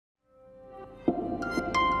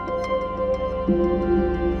Hello,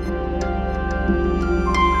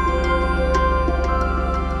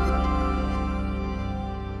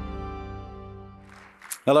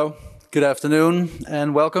 good afternoon,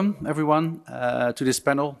 and welcome everyone to this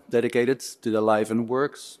panel dedicated to the life and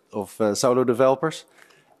works of solo developers,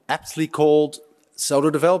 aptly called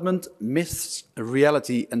Solo Development, Myths,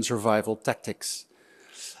 Reality and Survival Tactics.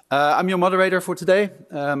 I'm your moderator for today.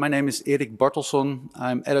 My name is Erik Bartelsson.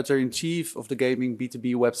 I'm editor-in-chief of the gaming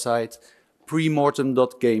B2B website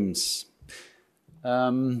premortem.games.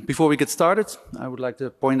 Before we get started, I would like to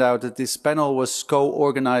point out that this panel was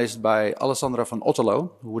co-organized by Alessandra van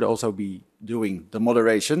Otterlo, who would also be doing the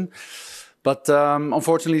moderation. But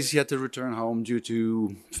unfortunately, she had to return home due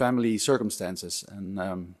to family circumstances.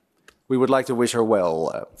 And we would like to wish her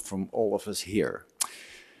well from all of us here.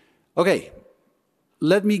 Okay,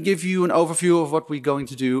 let me give you an overview of what we're going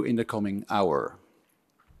to do in the coming hour.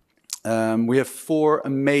 We have 4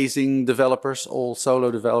 amazing developers, all solo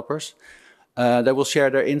developers. They will share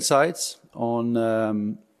their insights on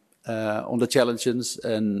the challenges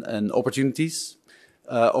and opportunities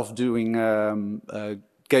of doing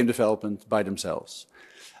game development by themselves.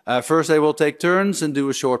 First, they will take turns and do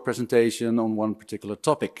a short presentation on one particular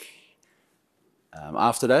topic.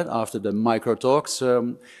 After that, after the micro talks,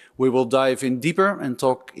 we will dive in deeper and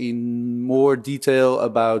talk in more detail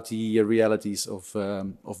about the realities of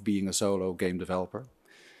being a solo game developer.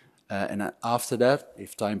 And after that,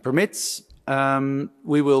 if time permits,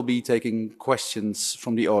 we will be taking questions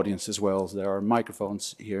from the audience as well. There are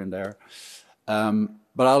microphones here and there.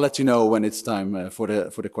 But I'll let you know when it's time for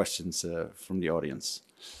the questions from the audience.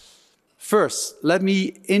 First, let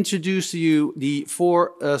me introduce to you the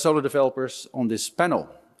 4 solo developers on this panel.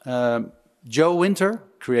 Joe Winter,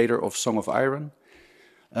 creator of Song of Iron.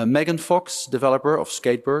 Megan Fox, developer of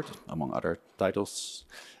Skatebird, among other titles.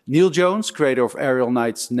 Neil Jones, creator of Aerial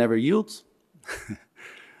Knight's Never Yield.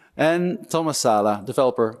 And Thomas Sala,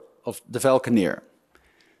 developer of The Valkeneer.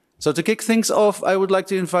 So to kick things off, I would like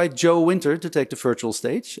to invite Joe Winter to take the virtual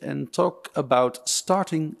stage and talk about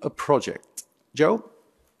starting a project. Joe?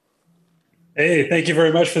 Hey, thank you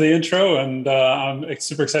very much for the intro, and I'm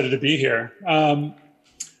super excited to be here.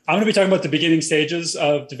 I'm going to be talking about the beginning stages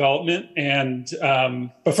of development,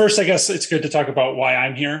 but first, I guess it's good to talk about why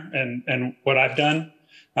I'm here and what I've done.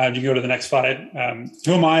 You can go to the next slide.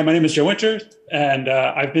 Who am I? My name is Joe Winter, and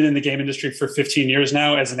I've been in the game industry for 15 years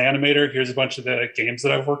now as an animator. Here's a bunch of the games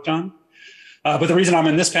that I've worked on. But the reason I'm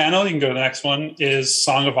in this panel, you can go to the next one, is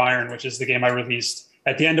Song of Iron, which is the game I released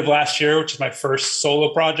at the end of last year, which is my first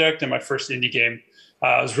solo project and my first indie game.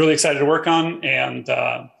 I was really excited to work on, and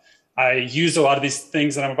I used a lot of these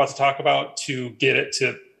things that I'm about to talk about to get it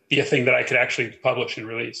to be a thing that I could actually publish and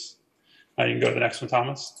release. You can go to the next one,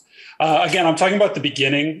 Thomas. Again, I'm talking about the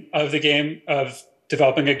beginning of the game, of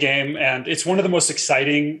developing a game, and it's one of the most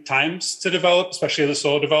exciting times to develop, especially as a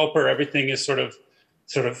solo developer. Everything is sort of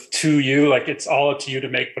to you, like it's all up to you to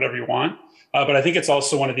make whatever you want. But I think it's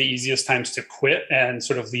also one of the easiest times to quit and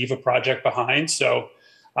sort of leave a project behind. So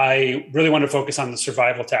I really want to focus on the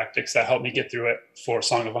survival tactics that help me get through it for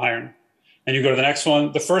Song of Iron. And you go to the next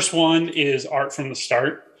one. The first one is art from the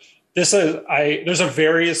start. There's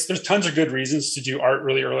tons of good reasons to do art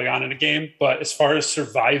really early on in a game, but as far as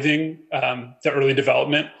surviving the early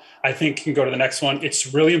development, I think you can go to the next one.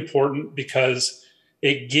 It's really important because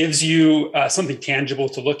it gives you something tangible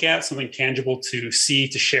to look at, something tangible to see,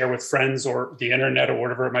 to share with friends or the internet or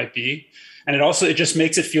whatever it might be. And it just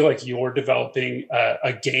makes it feel like you're developing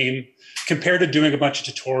a game compared to doing a bunch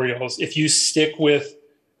of tutorials. If you stick with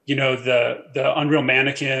the Unreal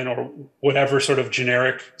Mannequin or whatever sort of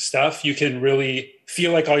generic stuff, you can really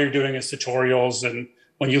feel like all you're doing is tutorials. And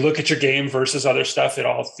when you look at your game versus other stuff, it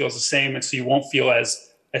all feels the same. And so you won't feel as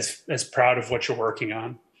proud of what you're working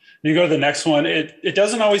on. And you go to the next one. It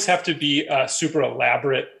doesn't always have to be super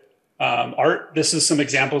elaborate art. This is some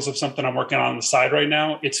examples of something I'm working on the side right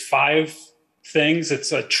now. It's 5 things.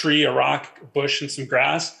 It's a tree, a rock, a bush, and some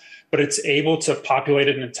grass, but it's able to populate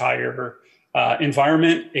an entire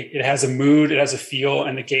environment. It has a mood, it has a feel,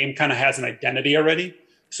 and the game kind of has an identity already.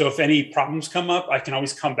 So if any problems come up, I can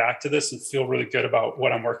always come back to this and feel really good about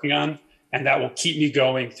what I'm working on. And that will keep me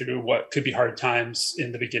going through what could be hard times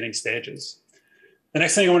in the beginning stages. The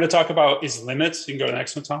next thing I want to talk about is limits. You can go to the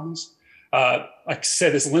next one, Thomas. Like I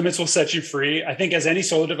said, this limits will set you free. I think as any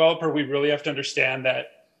solo developer, we really have to understand that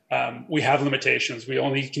we have limitations. We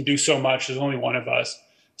only can do so much. There's only one of us.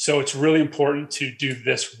 So it's really important to do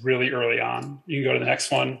this really early on. You can go to the next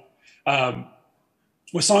one.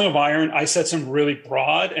 With Song of Iron, I set some really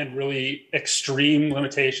broad and really extreme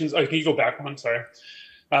limitations. Oh, can you go back one? Sorry.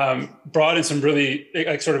 Broad and some really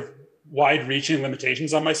wide-reaching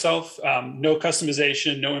limitations on myself. No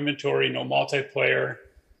customization, no inventory, no multiplayer.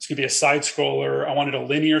 It's going to be a side scroller. I wanted a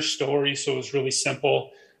linear story, so it was really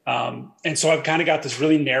simple. And so I've kind of got this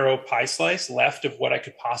really narrow pie slice left of what I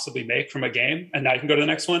could possibly make from a game. And now I can go to the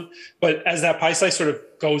next one. But as that pie slice sort of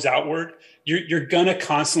goes outward, you're going to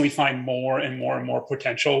constantly find more and more and more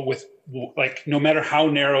potential with, like, no matter how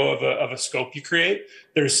narrow of a scope you create,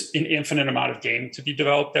 there's an infinite amount of game to be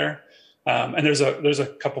developed there. And there's a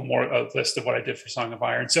couple more list of what I did for Song of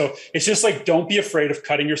Iron. So it's just like, don't be afraid of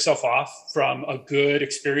cutting yourself off from a good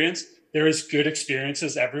experience. There is good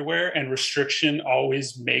experiences everywhere, and restriction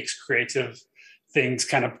always makes creative things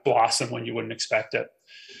kind of blossom when you wouldn't expect it.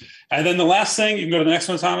 And then the last thing, you can go to the next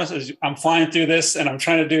one, Thomas, is I'm flying through this and I'm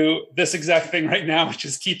trying to do this exact thing right now, which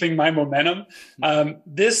is keeping my momentum.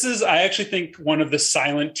 This is, I actually think, one of the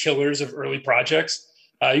silent killers of early projects.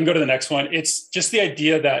 You can go to the next one. It's just the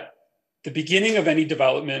idea that the beginning of any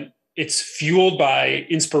development, it's fueled by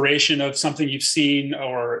inspiration of something you've seen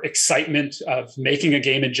or excitement of making a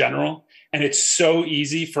game in general. And it's so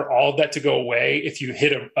easy for all of that to go away if you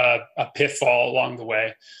hit a pitfall along the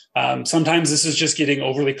way. Sometimes this is just getting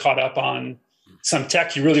overly caught up on some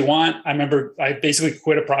tech you really want. I remember I basically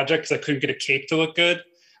quit a project because I couldn't get a cape to look good.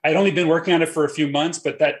 I'd only been working on it for a few months,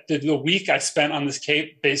 but the week I spent on this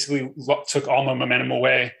cape basically took all my momentum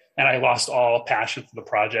away, and I lost all passion for the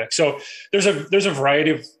project. So there's a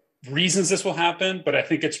variety of reasons this will happen, but I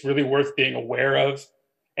think it's really worth being aware of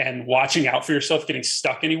and watching out for yourself getting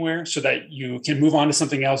stuck anywhere so that you can move on to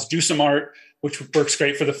something else, do some art, which works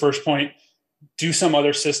great for the first point, do some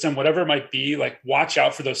other system, whatever it might be. Like, watch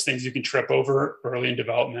out for those things you can trip over early in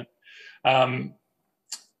development. And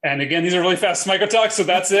again, these are really fast micro talks, so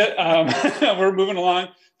that's it. We're moving along.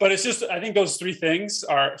 But it's just, I think those three things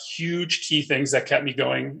are huge key things that kept me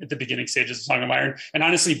going at the beginning stages of Song of Iron, and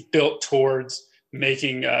honestly built towards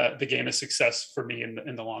making the game a success for me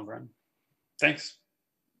in the long run. Thanks.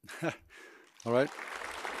 All right.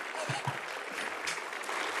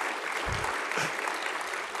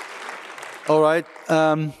 All right.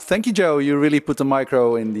 Thank you, Joe. You really put the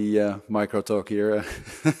micro in the micro talk here.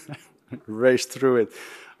 Raced through it.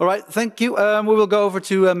 All right. Thank you. We will go over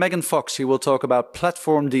to Megan Fox. She will talk about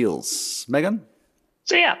platform deals. Megan?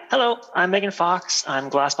 So yeah, hello, I'm Megan Fox. I'm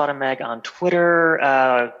Glassbottom Meg on Twitter.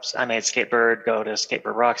 I made Skatebird. Go to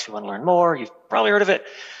Skatebird Rocks if you want to learn more. You've probably heard of it.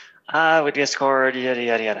 With Discord, yada,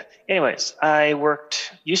 yada, yada. Anyways,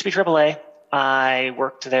 used to be AAA. I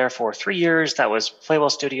worked there for 3 years. That was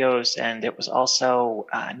Playwell Studios, and it was also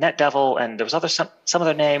NetDevil, and there was some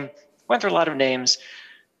other name. Went through a lot of names.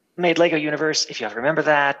 Made Lego Universe, if you ever remember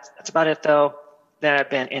that. That's about it, though. Then I've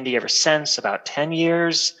been indie ever since, about 10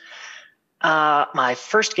 years. My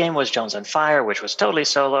first game was Jones on Fire, which was totally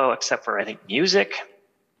solo, except for, I think, music.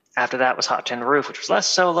 After that was Hot Tin Roof, which was less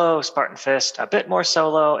solo, Spartan Fist, a bit more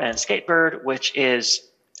solo, and Skatebird, which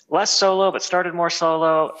is less solo, but started more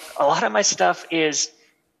solo. A lot of my stuff is,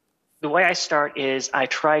 the way I start is I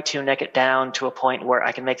try to neck it down to a point where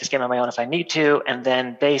I can make this game on my own if I need to, and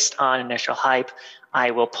then based on initial hype,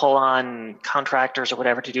 I will pull on contractors or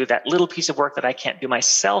whatever to do that little piece of work that I can't do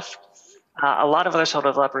myself. A lot of other solo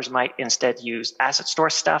developers might instead use asset store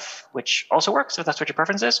stuff, which also works if that's what your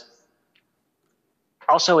preference is.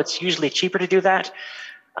 Also, it's usually cheaper to do that,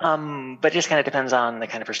 but it just kind of depends on the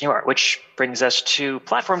kind of person you are, which brings us to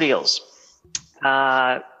platform deals.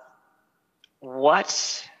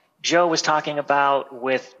 What Joe was talking about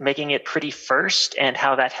with making it pretty first and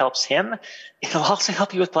how that helps him, it'll also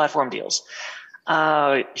help you with platform deals.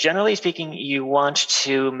 Generally speaking, you want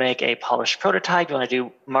to make a polished prototype. You want to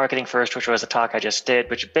do marketing first, which was a talk I just did,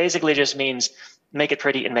 which basically just means make it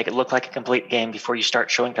pretty and make it look like a complete game before you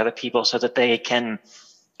start showing to other people so that they can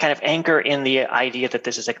kind of anchor in the idea that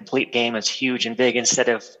this is a complete game. It's huge and big instead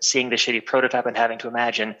of seeing the shitty prototype and having to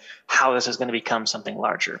imagine how this is going to become something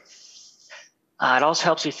larger. It also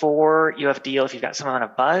helps before you have a deal if you've got some amount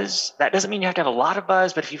of buzz. That doesn't mean you have to have a lot of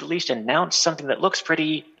buzz, but if you've at least announced something that looks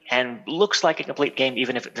pretty and looks like a complete game,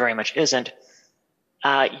 even if it very much isn't,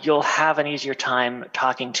 you'll have an easier time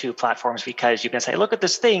talking to platforms because you can say, look at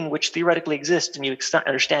this thing which theoretically exists and you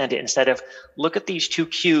understand it, instead of look at these two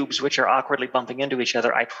cubes which are awkwardly bumping into each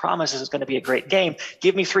other. I promise this is going to be a great game.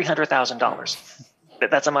 Give me $300,000.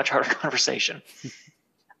 That's a much harder conversation.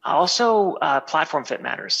 Also, platform fit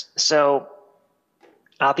matters. So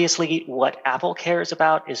obviously, what Apple cares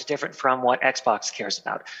about is different from what Xbox cares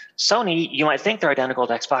about. Sony, you might think they're identical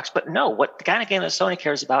to Xbox, but no, what the kind of game that Sony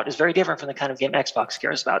cares about is very different from the kind of game Xbox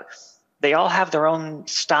cares about. They all have their own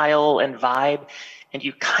style and vibe, and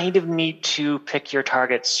you kind of need to pick your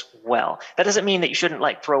targets well. That doesn't mean that you shouldn't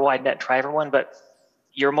throw a wide net and try everyone, but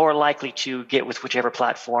you're more likely to get with whichever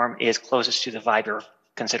platform is closest to the vibe you're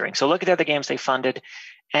considering. So look at the other games they funded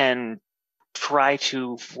and try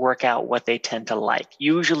to work out what they tend to like.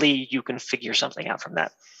 Usually you can figure something out from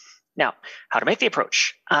that. Now, how to make the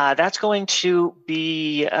approach. That's going to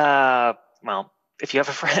be, well, if you have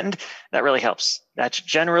a friend, that really helps. That's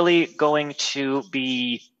generally going to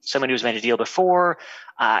be someone who's made a deal before.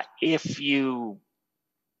 If you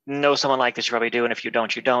know someone like this, you probably do, and if you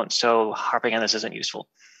don't, you don't. So harping on this isn't useful.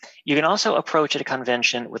 You can also approach at a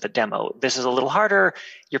convention with a demo. This is a little harder.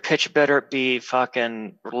 Your pitch better be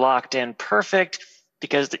fucking locked in perfect,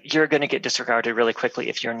 because you're going to get disregarded really quickly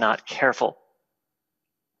if you're not careful.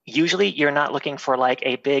 Usually you're not looking for like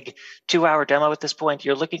a big 2-hour demo at this point.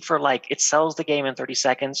 You're looking for like, it sells the game in 30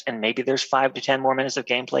 seconds and maybe there's 5 to 10 more minutes of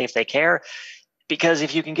gameplay if they care. Because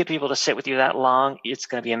if you can get people to sit with you that long, it's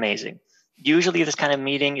going to be amazing. Usually this kind of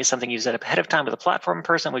meeting is something you set up ahead of time with a platform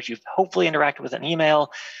person, which you've hopefully interacted with an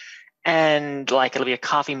email. And like it'll be a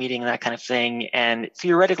coffee meeting, that kind of thing. And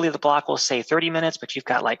theoretically the block will say 30 minutes, but you've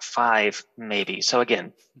got like 5 maybe. So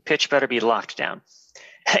again, pitch better be locked down.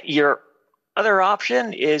 Your other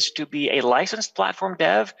option is to be a licensed platform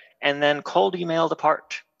dev and then cold email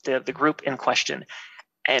the group in question.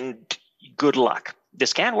 And good luck.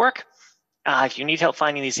 This can work. If you need help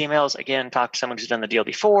finding these emails, again, talk to someone who's done the deal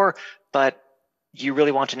before, but you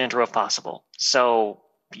really want an intro if possible. So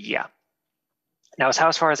yeah. Now,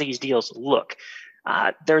 as far as these deals look,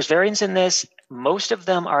 there's variance in this. Most of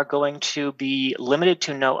them are going to be limited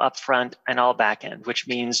to no upfront and all backend, which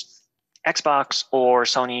means Xbox or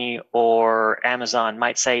Sony or Amazon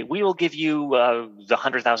might say, we will give you the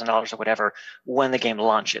 $100,000 or whatever when the game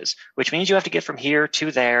launches, which means you have to get from here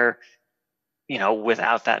to there,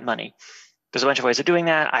 without that money. There's a bunch of ways of doing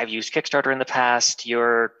that. I've used Kickstarter in the past.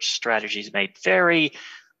 Your strategies may vary,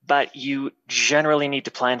 but you generally need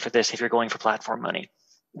to plan for this if you're going for platform money.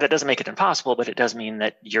 That doesn't make it impossible, but it does mean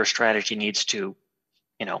that your strategy needs to,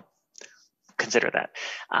 consider that.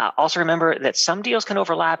 Also remember that some deals can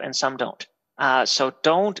overlap and some don't. So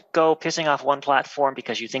don't go pissing off one platform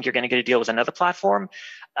because you think you're going to get a deal with another platform.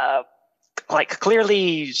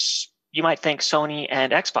 Clearly, you might think Sony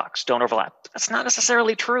and Xbox don't overlap. That's not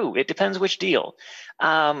necessarily true. It depends which deal.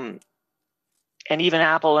 And even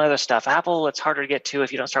Apple and other stuff. Apple, it's harder to get to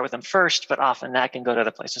if you don't start with them first, but often that can go to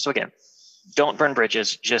other places. So again, don't burn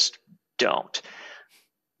bridges, just don't.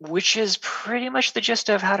 Which is pretty much the gist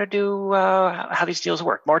of how to do how these deals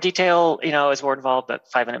work. More detail, is more involved, but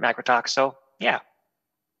 5-minute macro talk. So yeah.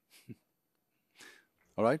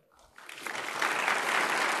 All right.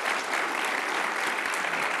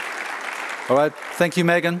 All right. Thank you,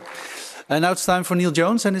 Megan. And now it's time for Neil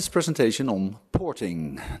Jones and his presentation on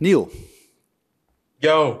porting. Neil.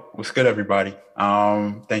 Yo, what's good, everybody?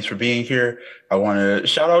 Thanks for being here. I want to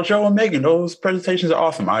shout out Joe and Megan. Those presentations are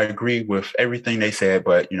awesome. I agree with everything they said,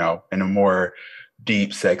 but, in a more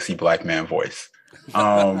deep, sexy Black man voice.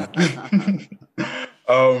 Yeah,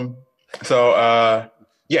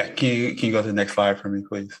 can you go to the next slide for me,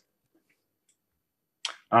 please?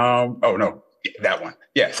 Oh, no. That one.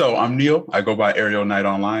 Yeah, so I'm Neil. I go by Aerial Knight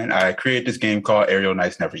online. I created this game called Aerial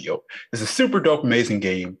Knights Never Yield. It's a super dope, amazing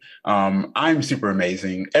game. I'm super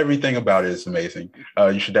amazing. Everything about it is amazing.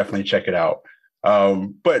 You should definitely check it out.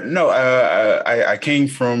 But no, I came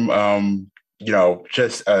from,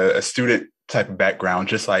 just a student type of background,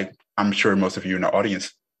 just like I'm sure most of you in the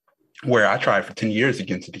audience, where I tried for 10 years to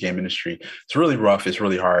get into the game industry. It's really rough. It's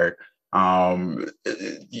really hard.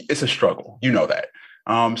 It's a struggle. You know that.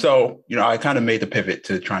 So, I kind of made the pivot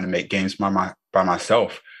to trying to make games by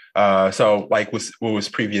myself. So like what was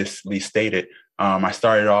previously stated, I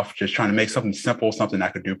started off just trying to make something simple, something I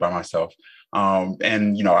could do by myself.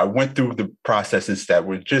 And I went through the processes that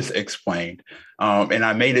were just explained. And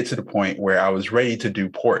I made it to the point where I was ready to do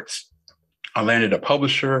ports. I landed a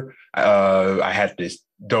publisher. I had this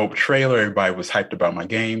dope trailer. Everybody was hyped about my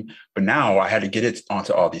game, but now I had to get it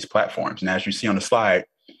onto all these platforms. And as you see on the slide,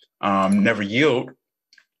 Never Yield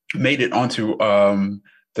made it onto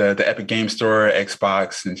the Epic Game Store,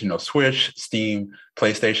 Xbox, and Switch, Steam,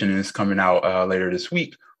 PlayStation is coming out later this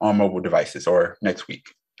week on mobile devices, or next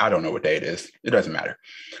week. I don't know what day it is. It doesn't matter,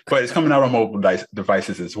 but it's coming out on mobile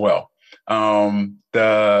devices as well.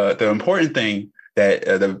 The important thing that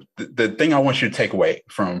the thing I want you to take away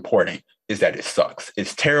from porting is that it sucks.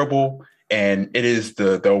 It's terrible, and it is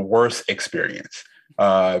the worst experience.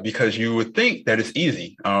 Because you would think that it's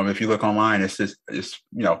easy. If you look online, it's just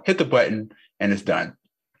hit the button and it's done.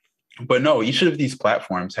 But no, each of these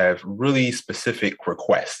platforms have really specific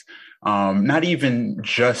requests. Not even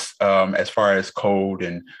just as far as code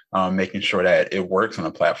and making sure that it works on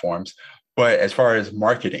the platforms, But as far as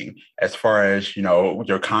marketing, as far as,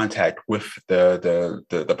 your contact with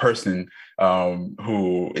the person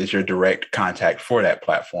who is your direct contact for that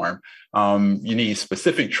platform, you need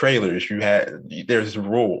specific trailers. There's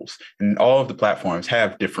rules, and all of the platforms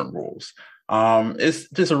have different rules. It's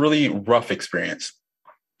just a really rough experience.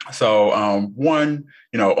 So one,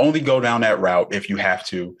 only go down that route if you have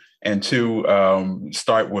to. And two,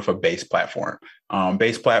 start with a base platform.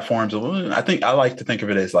 Base platforms, I think I like to think of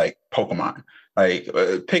it as like Pokemon. Like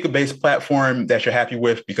pick a base platform that you're happy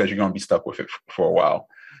with, because you're going to be stuck with it for a while.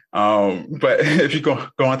 But if you go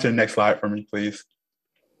on to the next slide for me, please.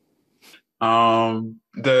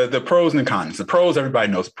 The pros and cons. The pros,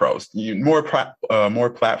 everybody knows the pros. More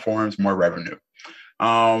platforms, more revenue.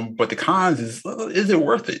 But the cons is it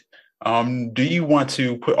worth it? Do you want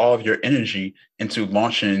to put all of your energy into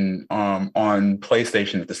launching on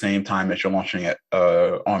PlayStation at the same time that you're launching it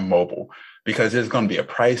on mobile? Because there's going to be a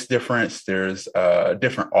price difference. There's a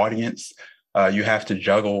different audience. You have to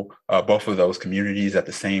juggle both of those communities at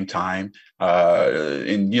the same time.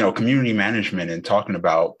 And community management and talking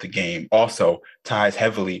about the game also ties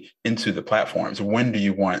heavily into the platforms. When do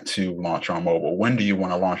you want to launch on mobile? When do you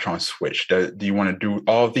want to launch on Switch? Do you want to do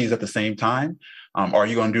all of these at the same time? Are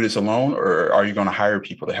you going to do this alone, or are you going to hire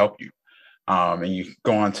people to help you? And you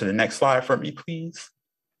go on to the next slide for me, please.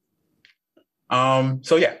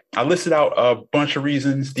 So yeah, I listed out a bunch of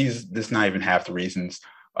reasons. This is not even half the reasons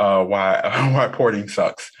why porting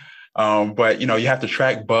sucks. But you have to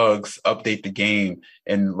track bugs, update the game,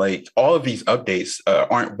 and like all of these updates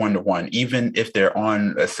aren't one-to-one, even if they're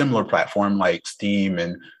on a similar platform like Steam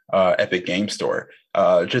and Epic Game Store.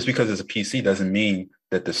 Just because it's a PC doesn't mean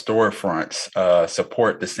that the storefronts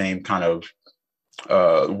support the same kind of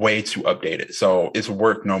way to update it. So it's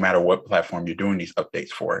work no matter what platform you're doing these updates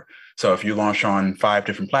for. So if you launch on 5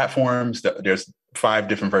 different platforms, there's 5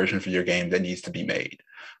 different versions of your game that needs to be made.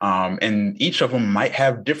 And each of them might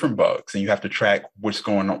have different bugs, and you have to track what's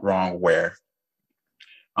going wrong where.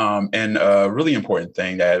 And a really important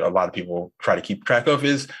thing that a lot of people try to keep track of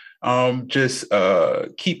is just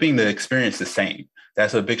keeping the experience the same.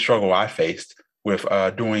 That's a big struggle I faced with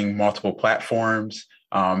doing multiple platforms,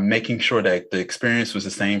 making sure that the experience was the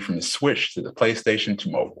same from the Switch to the PlayStation to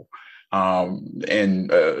mobile.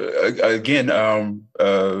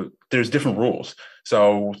 There's different rules.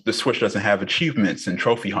 So the Switch doesn't have achievements and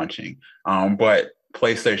trophy hunting, but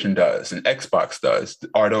PlayStation does and Xbox does.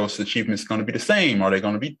 Are those achievements going to be the same? Are they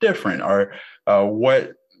going to be different? Or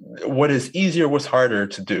what is easier? What's harder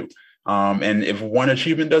to do? And if one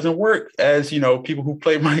achievement doesn't work, as people who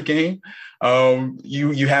play my game,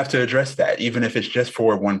 you have to address that, even if it's just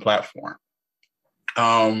for one platform.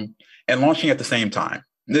 And launching at the same time.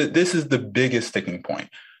 This is the biggest sticking point.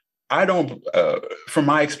 From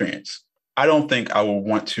my experience, I don't think I will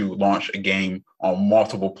want to launch a game on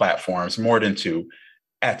multiple platforms, more than 2,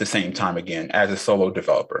 at the same time again as a solo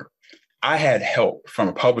developer. I had help from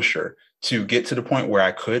a publisher to get to the point where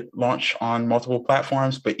I could launch on multiple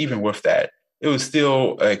platforms. But even with that, it was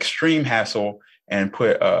still an extreme hassle and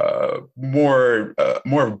put more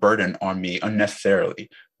burden on me unnecessarily,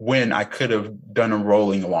 when I could have done a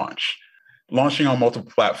rolling launch. Launching on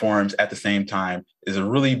multiple platforms at the same time is a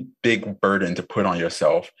really big burden to put on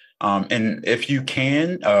yourself. And if you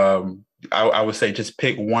can, I would say just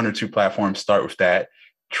pick 1 or 2 platforms, start with that,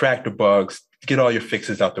 track the bugs, get all your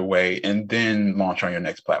fixes out the way, and then launch on your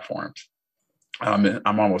next platforms.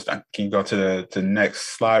 I'm almost done. Can you go to the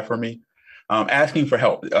next slide for me? Asking for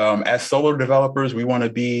help. As solo developers, we want to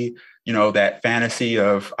be, that fantasy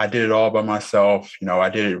of I did it all by myself. I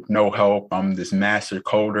did it with no help. I'm this master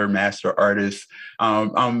coder, master artist.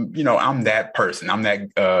 I'm that person. I'm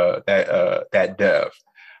that dev.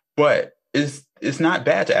 But it's not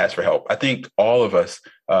bad to ask for help. I think all of us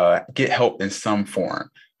get help in some form,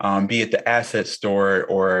 be it the asset store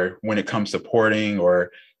or when it comes to porting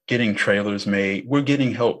or getting trailers made. We're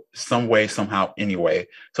getting help some way, somehow, anyway.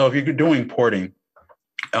 So if you're doing porting,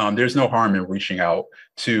 there's no harm in reaching out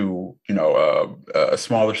to a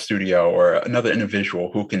smaller studio or another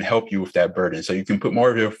individual who can help you with that burden. So you can put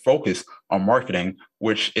more of your focus on marketing,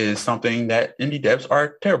 which is something that indie devs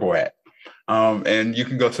are terrible at. And you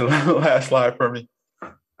can go to the last slide for me.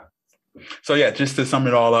 So yeah, just to sum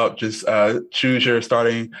it all up, just choose your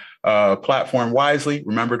starting platform wisely.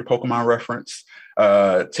 Remember the Pokemon reference.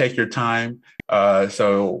 Take your time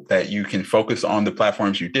so that you can focus on the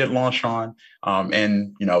platforms you did launch on,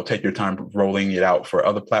 and take your time rolling it out for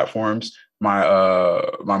other platforms. My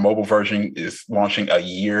mobile version is launching a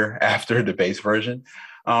year after the base version,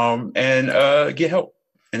 and get help.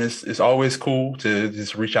 And it's always cool to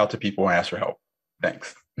just reach out to people and ask for help.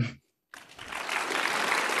 Thanks.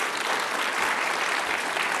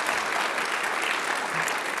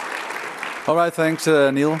 All right, thanks,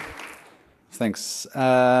 Neil. Thanks.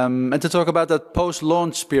 And to talk about that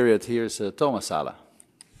post-launch period, here's Thomas Sala.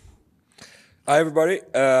 Hi, everybody.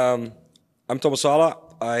 I'm Thomas Sala.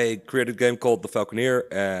 I created a game called The Falconeer,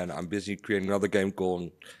 and I'm busy creating another game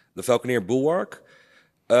called The Falconeer Bulwark.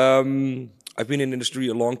 I've been in the industry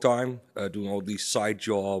a long time, doing all these side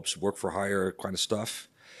jobs, work for hire kind of stuff.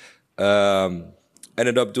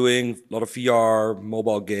 Ended up doing a lot of VR,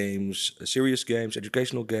 mobile games, serious games,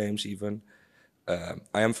 educational games even.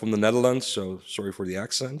 I am from the Netherlands, so sorry for the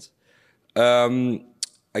accent.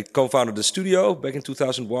 I co-founded the studio back in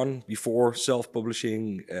 2001 before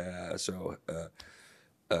self-publishing.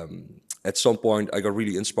 At some point, I got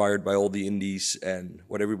really inspired by all the indies and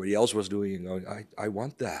what everybody else was doing. And going, I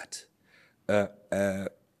want that.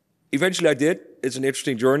 Eventually, I did. It's an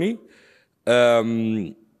interesting journey.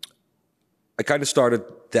 I kind of started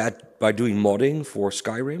that by doing modding for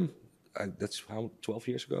Skyrim. That's how 12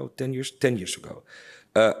 years ago, 10 years ago.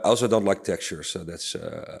 I also don't like textures, so that's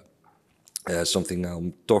something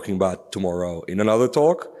I'm talking about tomorrow in another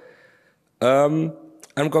talk. I'm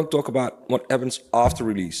going to talk about what happens after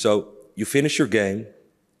release. So you finish your game,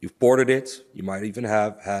 you've ported it, you might even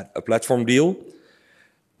have had a platform deal,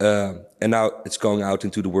 and now it's going out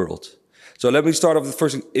into the world. So let me start off with the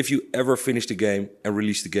first thing. If you ever finish the game and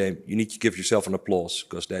release the game, you need to give yourself an applause,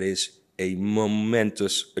 because that is a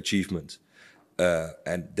momentous achievement.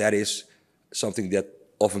 And that is something that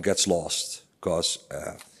often gets lost, because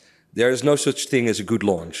there is no such thing as a good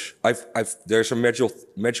launch. There's a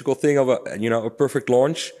magical thing of a perfect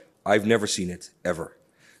launch. I've never seen it ever.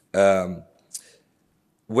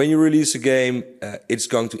 When you release a game, it's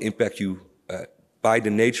going to impact you by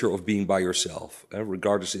the nature of being by yourself.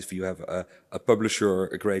 Regardless if you have a publisher,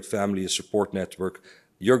 a great family, a support network,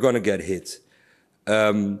 you're going to get hit,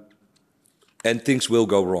 and things will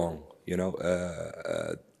go wrong.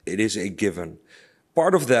 It is a given.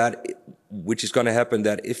 Part of that, which is going to happen,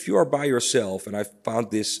 that if you are by yourself, and I've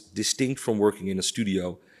found this distinct from working in a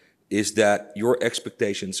studio, is that your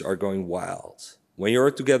expectations are going wild. When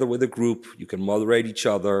you're together with a group, you can moderate each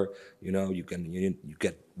other. You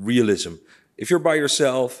get realism. If you're by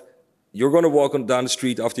yourself, you're going to walk down the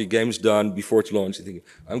street after your game is done, before it's launched, and think,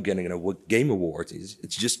 I'm getting a game award.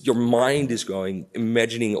 It's just your mind is going,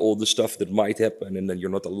 imagining all the stuff that might happen, and then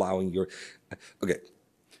you're not allowing your... Okay.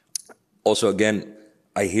 Also, again,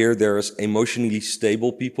 I hear there's emotionally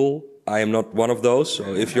stable people. I am not one of those.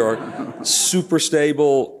 So if you're super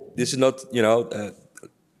stable, this is not,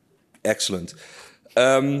 excellent.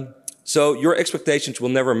 So your expectations will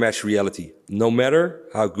never match reality, no matter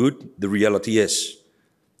how good the reality is.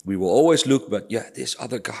 We will always look, but yeah, this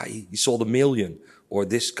other guy, he sold 1 million, or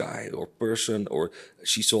this guy or person, or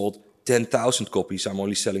she sold 10,000 copies. I'm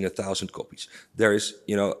only selling 1,000 copies. There is,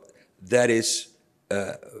 that is,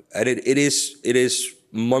 and it is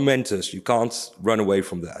momentous. You can't run away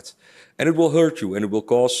from that, and it will hurt you, and it will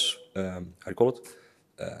cause,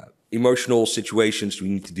 emotional situations we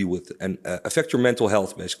need to deal with, and affect your mental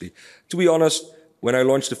health, basically. To be honest, when I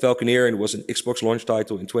launched The Falconeer, and it was an Xbox launch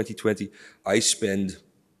title in 2020, I spent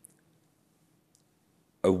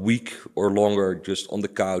a week or longer just on the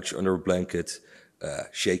couch under a blanket,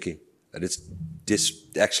 shaking. And this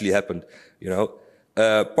actually happened,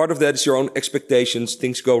 Part of that is your own expectations.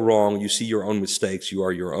 Things go wrong. You see your own mistakes. You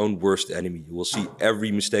are your own worst enemy. You will see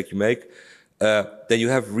every mistake you make. Then you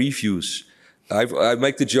have reviews. I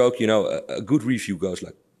make the joke, a good review goes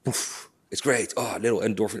like, poof, it's great. Oh, a little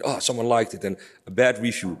endorphin. Oh, someone liked it. And a bad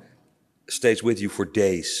review stays with you for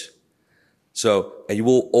days. And you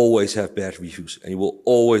will always have bad reviews, and you will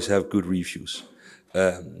always have good reviews.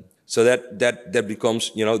 So that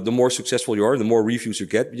becomes, the more successful you are, the more reviews you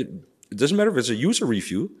get. It doesn't matter if it's a user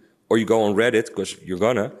review, or you go on Reddit, because you're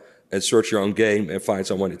gonna, and search your own game and find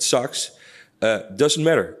someone it sucks. Doesn't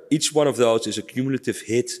matter. Each one of those is a cumulative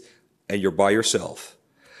hit, and you're by yourself.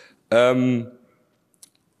 And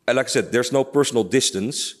like I said, there's no personal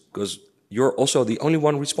distance, because you're also the only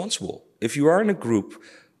one responsible. If you are in a group,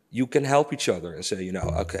 you can help each other and say,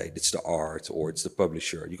 okay, it's the art, or it's the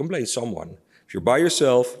publisher. You can blame someone. If you're by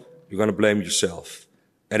yourself, you're going to blame yourself.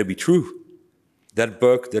 And it'd be true. That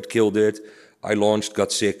bug that killed it, I launched,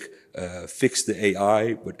 got sick, fixed the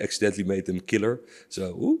AI, but accidentally made them killer.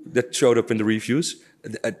 So that showed up in the reviews.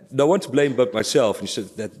 No one to blame but myself. And you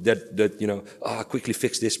said that quickly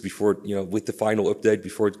fix this before, with the final update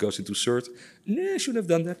before it goes into cert. Nah, I shouldn't have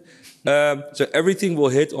done that. So everything will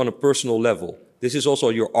hit on a personal level. This is also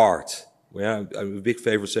your art. I'm a big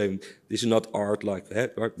favor saying this is not art like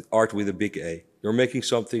art with a big A. You're making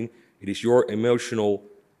something. It is your emotional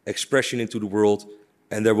expression into the world,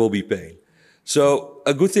 and there will be pain. So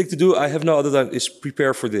a good thing to do, I have no other than, is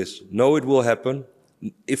prepare for this. Know it will happen.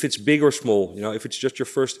 If it's big or small, if it's just your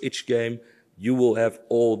first itch game, you will have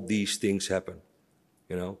all these things happen.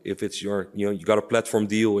 If it's your, you got a platform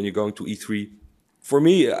deal and you're going to E3, for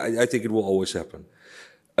me, I think it will always happen.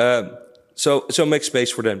 So make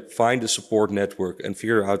space for them. Find a support network and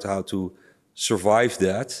figure out how to survive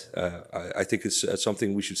that. I think it's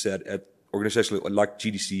something we should say at organizations like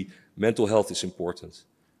GDC. Mental health is important,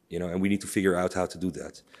 and we need to figure out how to do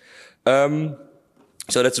that.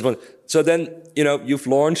 So that's one. So then, you've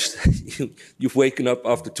launched, you've waken up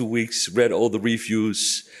after 2 weeks, read all the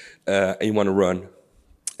reviews, and you want to run.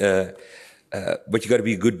 But you got to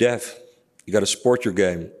be a good dev. You got to support your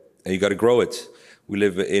game, and you got to grow it. We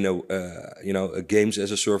live in a games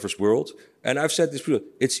as a service world, and I've said this before.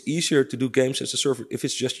 It's easier to do games as a service if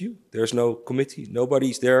it's just you. There's no committee,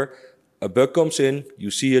 nobody's there. A bug comes in,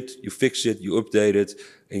 you see it, you fix it, you update it,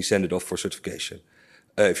 and you send it off for certification.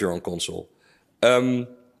 If you're on console,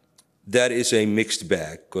 that is a mixed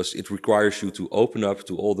bag because it requires you to open up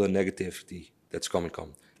to all the negativity that's coming.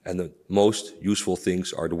 And the most useful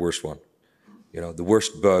things are the worst one. The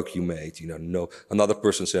worst bug you made. No. Another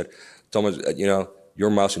person said, Thomas, your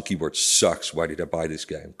mouse and keyboard sucks. Why did I buy this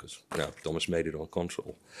game? Because Thomas made it on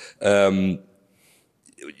console.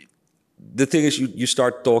 The thing is, you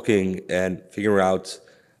start talking and figure out.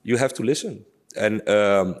 You have to listen, and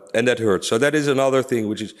that hurts. So that is another thing,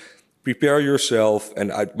 which is prepare yourself.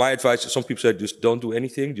 And my advice: some people say, just don't do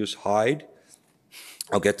anything, just hide.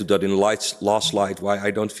 I'll get to that in the last slide. Why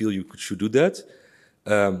I don't feel you should do that.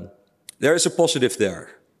 There is a positive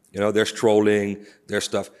there. There's trolling, there's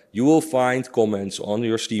stuff. You will find comments on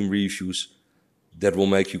your Steam reviews that will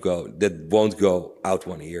make you go, that won't go out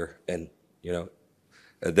one ear, and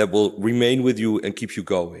that will remain with you and keep you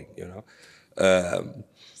going.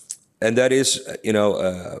 And that is,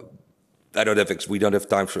 we don't have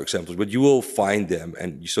time for examples, but you will find them,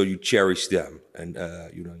 and so you cherish them, and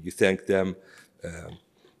you thank them,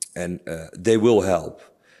 and they will help.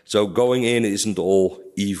 So going in isn't all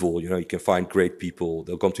evil. You can find great people.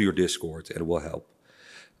 They'll come to your Discord and it will help.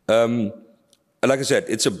 And like I said,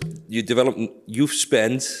 you've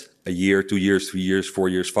spent a year, 2 years, 3 years, 4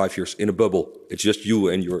 years, 5 years in a bubble. It's just you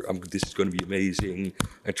and this is going to be amazing,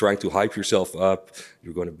 and trying to hype yourself up.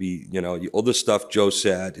 You're going to be, all the stuff Joe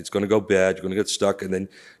said, it's going to go bad. You're going to get stuck, and then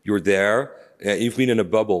you're there. You've been in a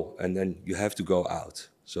bubble, and then you have to go out.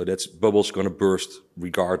 So that bubble's going to burst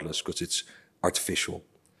regardless because it's artificial.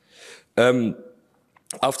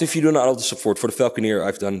 After if you do not all the support for the Falconeer,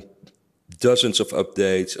 I've done dozens of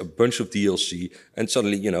updates, a bunch of DLC, and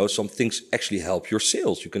suddenly, some things actually help your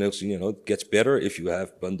sales. You can also, it gets better if you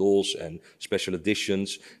have bundles and special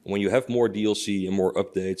editions. And when you have more DLC and more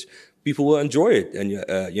updates, people will enjoy it. And,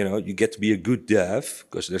 you get to be a good dev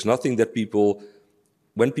because there's nothing that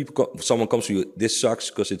someone comes to you, this sucks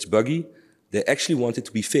because it's buggy, they actually want it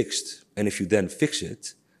to be fixed. And if you then fix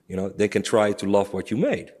it, they can try to love what you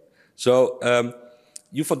made. So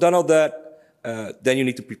you've done all that. Then you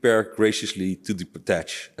need to prepare graciously to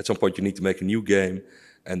detach. At some point, you need to make a new game,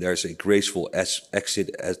 and there's a graceful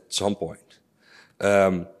exit at some point.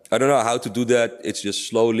 I don't know how to do that. It's just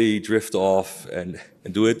slowly drift off and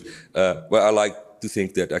do it. Well, I like to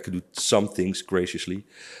think that I can do some things graciously.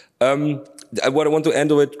 What I want to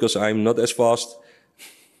end with, because I'm not as fast.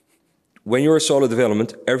 When you're a solo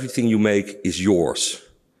development, everything you make is yours.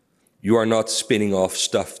 You are not spinning off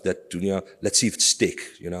stuff that, let's see if it sticks.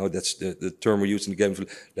 That's the term we use in the game.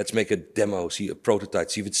 Let's make a demo, see a prototype,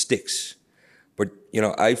 see if it sticks. But,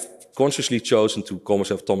 I've consciously chosen to call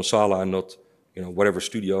myself Thomas Sala and not, whatever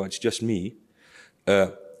studio. It's just me.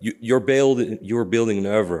 You're building an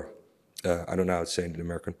oeuvre. I don't know how to say it in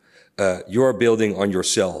American. You're building on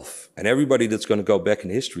yourself. And everybody that's going to go back in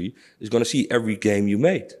history is going to see every game you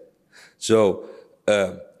made. So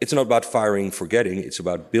it's not about firing, forgetting. It's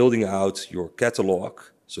about building out your catalog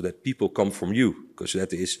so that people come from you. Because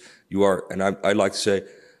that is, you are, and I like to say,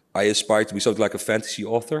 I aspire to be something like a fantasy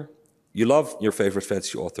author. You love your favorite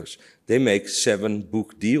fantasy authors. They make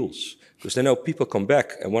 7-book deals because they know people come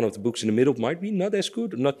back. And one of the books in the middle might be not as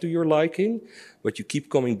good, not to your liking, but you keep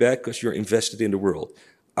coming back because you're invested in the world.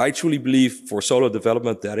 I truly believe for solo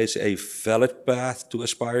development, that is a valid path to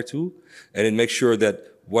aspire to. And it makes sure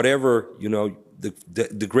that whatever,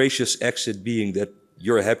 the gracious exit being that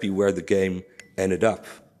you're happy where the game ended up.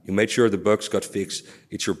 You made sure the bugs got fixed.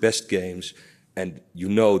 It's your best games. And you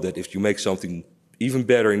know that if you make something even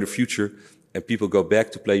better in the future and people go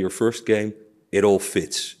back to play your first game, it all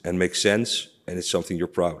fits and makes sense. And it's something you're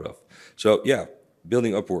proud of. So yeah,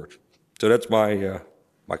 building upward. So that's my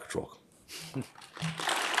micro talk.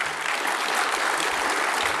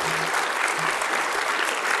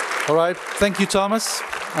 All right, thank you, Thomas.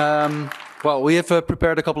 Well, we have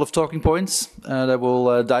prepared a couple of talking points that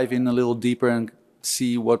we'll dive in a little deeper and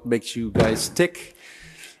see what makes you guys tick,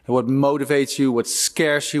 what motivates you, what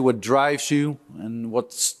scares you, what drives you, and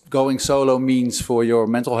what going solo means for your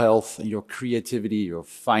mental health, your creativity, your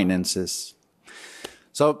finances.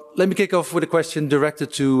 So let me kick off with a question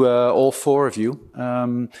directed to all four of you.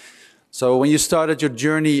 So when you started your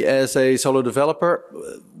journey as a solo developer,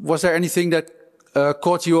 was there anything that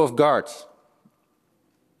caught you off guard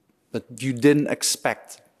that you didn't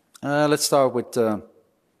expect? Let's start with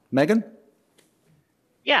Megan.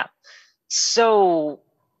 Yeah. So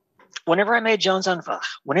whenever I made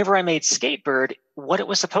whenever I made Skatebird, what it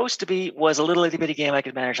was supposed to be was a little itty bitty game I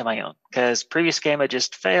could manage on my own. Because previous game had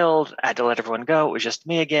just failed. I had to let everyone go. It was just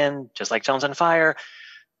me again, just like Jones on Fire.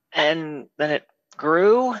 And then it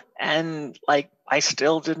grew, and like I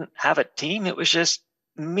still didn't have a team. It was just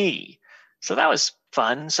me. So that was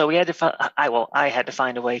fun. So we had to I had to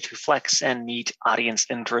find a way to flex and meet audience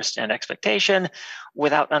interest and expectation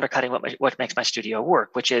without undercutting what makes my studio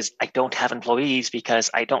work, which is I don't have employees because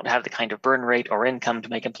I don't have the kind of burn rate or income to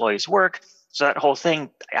make employees work. So that whole thing,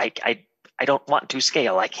 I don't want to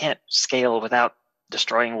scale. I can't scale without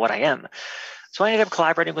destroying what I am. So I ended up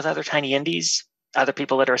collaborating with other tiny indies, other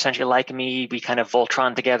people that are essentially like me. We kind of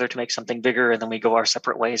Voltron together to make something bigger, and then we go our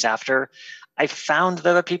separate ways after. I found that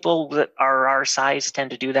other people that are our size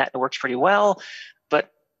tend to do that. It works pretty well.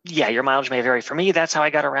 But yeah, your mileage may vary. For me, that's how I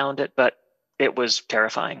got around it, but it was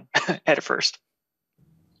terrifying at first.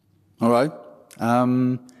 All right.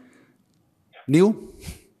 Neil?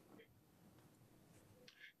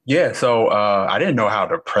 Yeah, so I didn't know how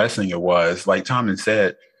depressing it was. Like Thomas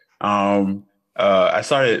said, I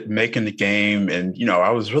started making the game, and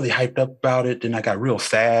I was really hyped up about it. Then I got real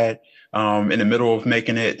sad in the middle of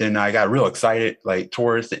making it. Then I got real excited like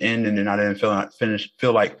towards the end, and then I didn't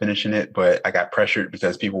feel like finishing it, but I got pressured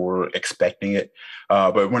because people were expecting it.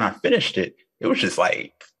 But when I finished it, it was just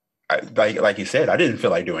like you said, I didn't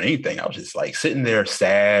feel like doing anything. I was just like sitting there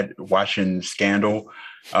sad, watching Scandal.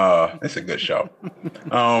 It's a good show.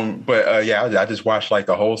 But yeah, I just watched like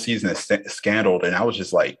the whole season of Scandal, and I was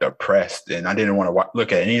just like depressed, and I didn't want to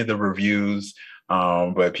look at any of the reviews.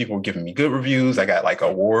 But people were giving me good reviews. I got like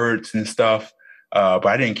awards and stuff. But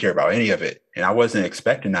I didn't care about any of it, and I wasn't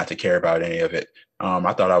expecting not to care about any of it.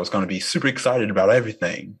 I thought I was going to be super excited about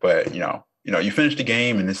everything, but you finish the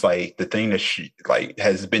game, and it's like the thing that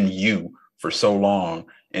has been you for so long,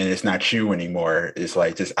 and it's not you anymore. It's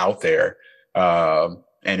like just out there.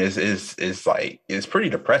 And it's pretty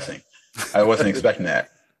depressing. I wasn't expecting that.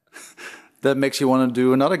 That makes you want to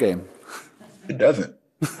do another game. It doesn't.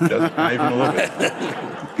 Not even a little bit.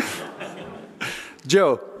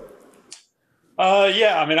 Joe?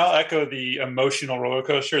 Yeah, I mean, I'll echo the emotional roller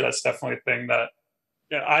coaster. That's definitely a thing that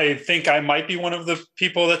I think I might be one of the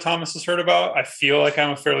people that Thomas has heard about. I feel like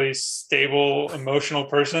I'm a fairly stable, emotional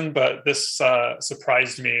person, but this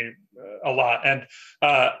surprised me a lot. And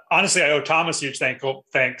honestly, I owe Thomas huge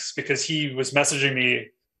thanks because he was messaging me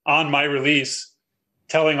on my release,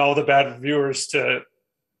 telling all the bad reviewers to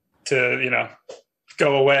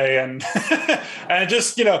go away, and and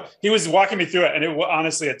just he was walking me through it, and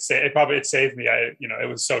honestly it saved me. It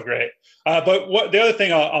was so great. But the other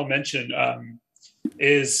thing I'll mention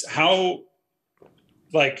is how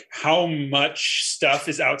much stuff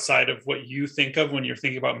is outside of what you think of when you're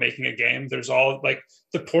thinking about making a game. There's all like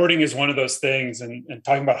the porting is one of those things, and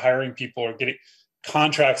talking about hiring people or getting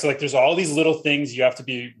contracts. Like there's all these little things you have to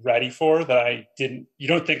be ready for that you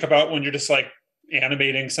don't think about when you're just like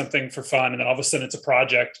animating something for fun. And then all of a sudden it's a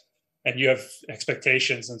project and you have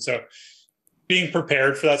expectations. And so being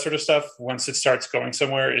prepared for that sort of stuff once it starts going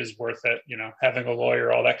somewhere is worth it. Having a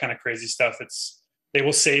lawyer, all that kind of crazy stuff. They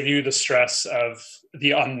will save you the stress of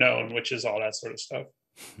the unknown, which is all that sort of stuff.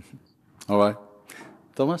 All right.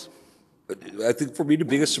 Thomas? I think for me, the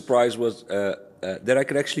biggest surprise was that I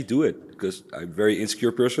could actually do it, because I'm a very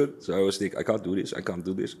insecure person. So I always think, I can't do this.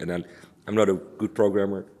 And then I'm not a good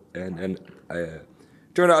programmer. And I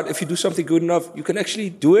turned out if you do something good enough, you can actually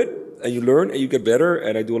do it, and you learn and you get better.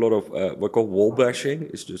 And I do a lot of what I call wall bashing.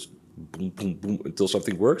 It's just boom, boom, boom until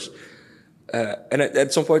something works. And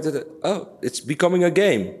at some point, it's becoming a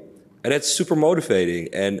game, and that's super motivating.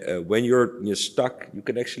 And when you're stuck, you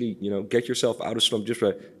can actually get yourself out of slump just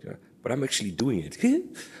by, but I'm actually doing it.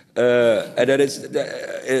 And that is,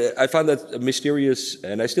 I found that mysterious,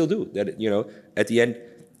 and I still do. That at the end,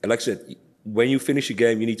 like I said, when you finish a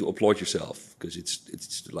game, you need to applaud yourself, because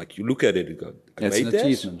it's like you look at it and go, I made an this?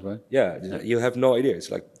 achievement, right? Yeah, you have no idea.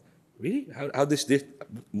 It's like, really? How this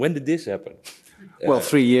when did this happen? Well,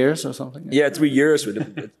 3 years or something. Yeah, 3 years.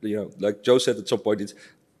 Like Joe said at some point,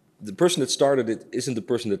 the person that started it isn't the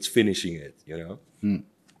person that's finishing it, you know?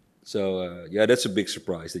 So, yeah, that's a big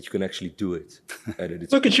surprise that you can actually do it.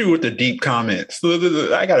 Look at you with the deep comments.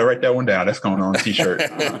 I got to write that one down. That's going on a t-shirt.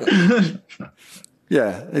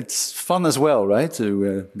 Yeah, it's fun as well, right?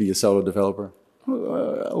 To be a solo developer.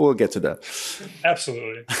 We'll get to that.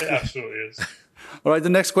 Absolutely. It absolutely is. All right, the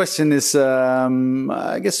next question is,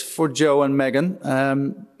 I guess, for Joe and Megan.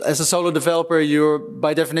 As a solo developer,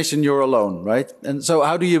 by definition, you're alone, right? And so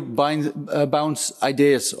how do you bounce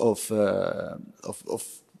ideas of how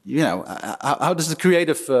does the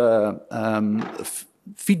creative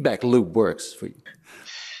feedback loop works for you?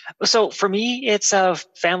 So for me, it's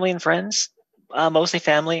family and friends, mostly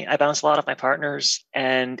family. I bounce a lot off my partners.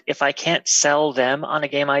 And if I can't sell them on a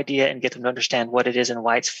game idea and get them to understand what it is and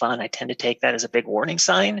why it's fun, I tend to take that as a big warning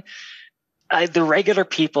sign. The regular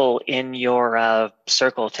people in your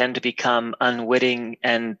circle tend to become unwitting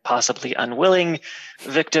and possibly unwilling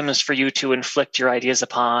victims for you to inflict your ideas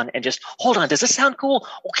upon and just, hold on, does this sound cool?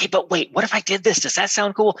 Okay, but wait, what if I did this? Does that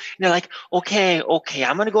sound cool? And they're like, okay,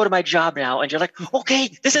 I'm going to go to my job now. And you're like, okay,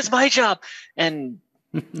 this is my job. And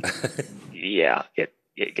yeah, it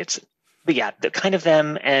gets, but yeah, the kind of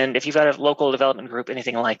them. And if you've got a local development group,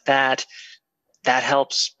 anything like that, that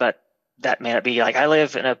helps. But that may not be like, I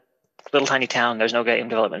live in a little tiny town. There's no game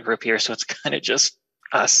development group here, so it's kind of just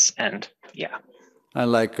us. And yeah, I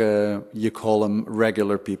like you call them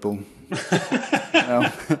regular people.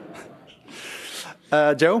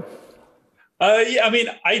 Joe? Yeah, I mean,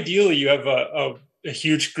 ideally, you have a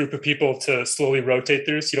huge group of people to slowly rotate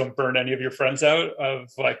through, so you don't burn any of your friends out of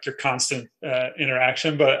like your constant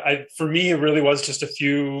interaction. But for me, it really was just a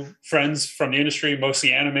few friends from the industry, mostly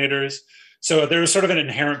animators. So there was sort of an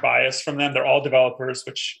inherent bias from them. They're all developers,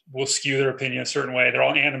 which will skew their opinion a certain way. They're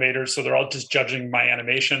all animators, so they're all just judging my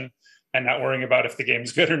animation and not worrying about if the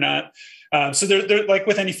game's good or not. So they're like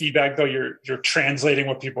with any feedback, though, you're translating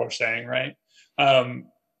what people are saying, right? And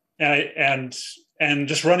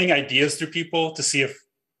just running ideas through people to see if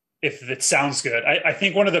it sounds good. I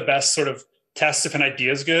think one of the best sort of tests if an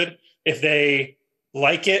idea is good, if they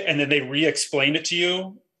like it and then they re-explain it to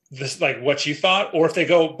you, this like what you thought, or if they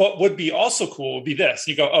go, but would be also cool would be this.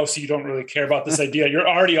 You go, oh, so you don't really care about this idea. You're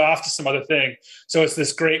already off to some other thing. So it's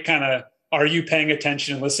this great kind of, are you paying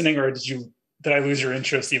attention and listening, or did I lose your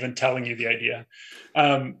interest even telling you the idea?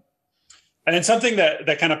 And then something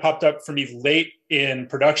that kind of popped up for me late in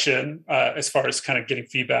production, as far as kind of getting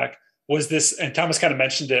feedback, was this, and Thomas kind of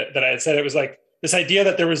mentioned it, that I had said it was like this idea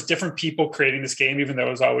that there was different people creating this game, even though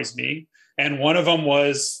it was always me. And one of them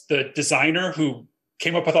was the designer who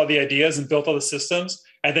came up with all the ideas and built all the systems.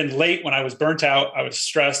 And then late, when I was burnt out, I was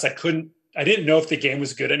stressed. I didn't know if the game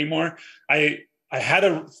was good anymore. I had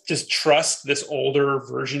to just trust this older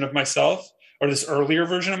version of myself, or this earlier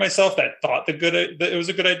version of myself that thought that it was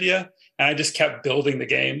a good idea. And I just kept building the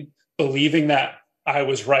game, believing that I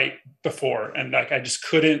was right before. And like, I just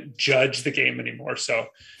couldn't judge the game anymore. So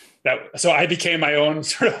I became my own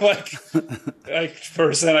sort of like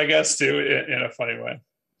person, I guess, too, in a funny way.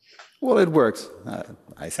 Well, it worked,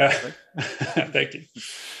 I think. Thank you.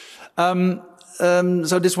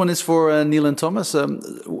 So this one is for Neil and Thomas.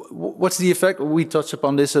 What's the effect? We touched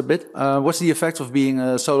upon this a bit. What's the effect of being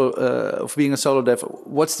a solo dev?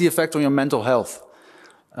 What's the effect on your mental health?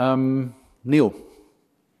 Neil.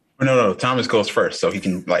 No. Thomas goes first, so he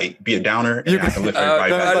can like be a downer, and I can lift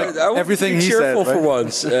everybody back up. Everything he cheerful said, right? For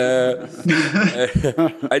once.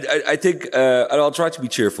 I think, and I'll try to be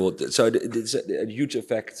cheerful. So it's a huge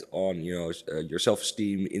effect on your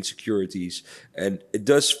self-esteem, insecurities, and it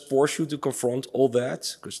does force you to confront all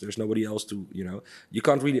that because there's nobody else to you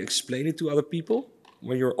can't really explain it to other people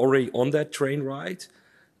when you're already on that train ride.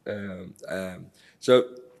 So.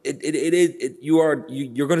 You're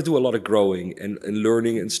going to do a lot of growing and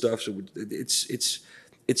learning and stuff. So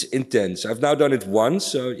it's intense. I've now done it once,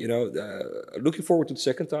 so looking forward to the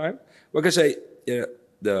second time. Like I say,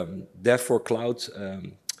 the Dev for Cloud,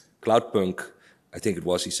 Cloudpunk, I think it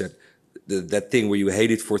was. He said that thing where you hate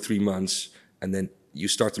it for 3 months and then you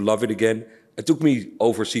start to love it again. It took me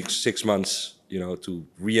over six months, to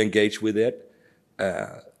re-engage with it.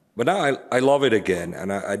 But now I love it again,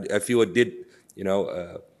 and I feel it did.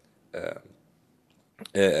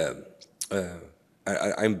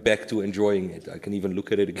 I'm back to enjoying it. I can even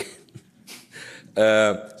look at it again.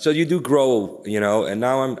 So you do grow, and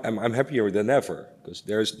now I'm happier than ever because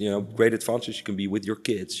there's great advantages. You can be with your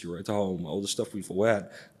kids. You're at home. All the stuff we've all had.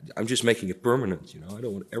 I'm just making it permanent. I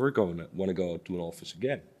don't ever want to go to an office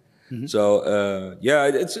again. Mm-hmm. So yeah,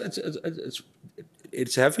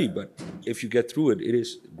 it's heavy, but if you get through it, it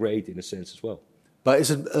is great in a sense as well. But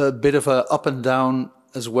is it a bit of a up and down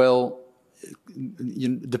as well?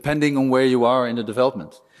 depending on where you are in the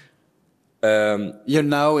development. You're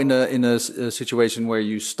now in a situation where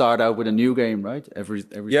you start out with a new game, right? Every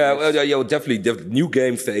yeah, well, definitely. The new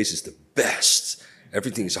game phase is the best.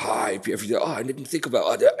 Everything is hype. Everything. Oh, I didn't think about.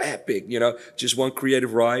 Oh, they're epic. Just one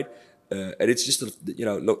creative ride, and it's just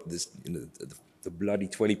look this. The bloody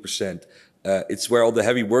 20%. It's where all the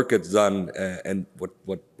heavy work gets done, and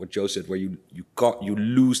what Joe said, where you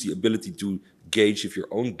lose the ability to gauge if your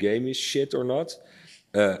own game is shit or not,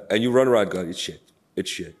 and you run around going, it's shit, it's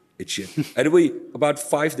shit, it's shit. And about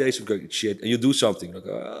 5 days of going, it's shit, and you do something like,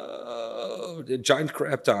 oh, the giant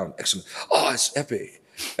crab town, excellent, oh, it's epic,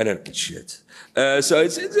 and then it's shit. So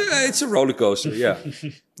it's a roller coaster, yeah.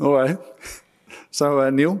 All right. So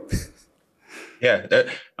Neil. Yeah.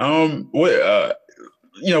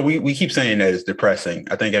 We keep saying that it's depressing.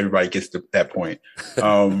 I think everybody gets to that point.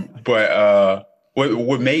 But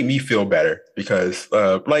what made me feel better, because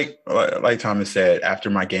like Thomas said, after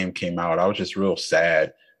my game came out, I was just real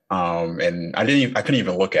sad. And I couldn't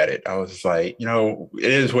even look at it. I was just like,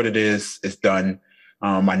 it is what it is. It's done.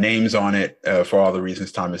 My name's on it for all the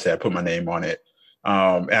reasons Thomas said. I put my name on it.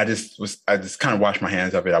 And I just kind of washed my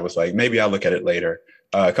hands of it. I was like, maybe I'll look at it later.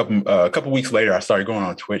 A couple weeks later, I started going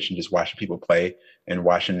on Twitch and just watching people play and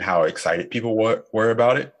watching how excited people were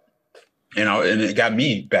about it. And it got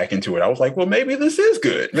me back into it. I was like, well, maybe this is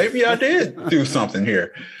good. Maybe I did do something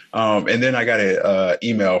here. And then I got an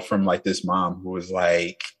email from like this mom who was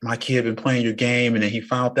like, my kid been playing your game, and then he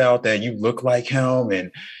found out that you look like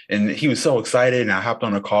him, and he was so excited. And I hopped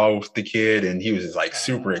on a call with the kid, and he was just like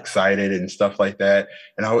super excited and stuff like that.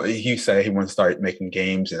 And he said he wanted to start making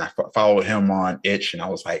games, and I followed him on Itch, and I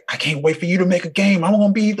was like, I can't wait for you to make a game. I'm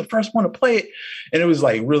gonna be the first one to play it. And it was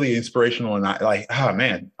like really inspirational, and I like, oh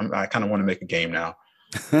man, I kind of want to make a game now.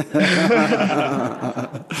 That's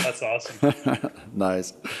awesome.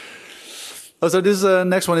 Nice. Oh, so this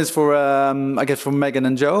next one is for, I guess, for Megan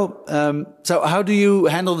and Joe. So how do you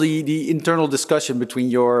handle the internal discussion between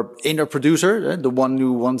your inner producer, the one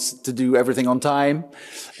who wants to do everything on time,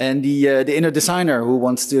 and the inner designer who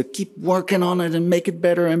wants to keep working on it and make it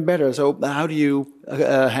better and better? So how do you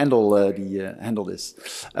handle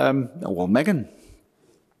this? Well, Megan.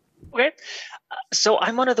 Okay. So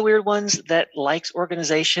I'm one of the weird ones that likes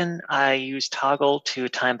organization. I use Toggle to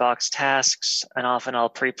time box tasks, and often I'll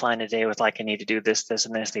pre-plan a day with like, I need to do this, this,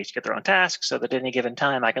 and this. They each get their own tasks, so that at any given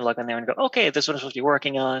time I can look in there and go, okay, this is what I'm supposed to be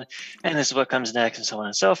working on, and this is what comes next, and so on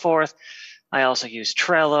and so forth. I also use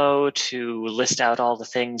Trello to list out all the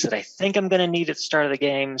things that I think I'm going to need at the start of the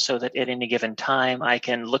game, so that at any given time I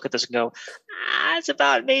can look at this and go, it's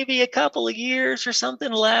about maybe a couple of years or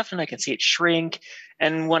something left, and I can see it shrink.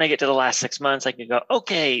 And when I get to the last 6 months, I can go,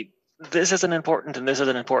 okay, this isn't important and this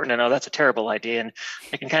isn't important. And oh, that's a terrible idea. And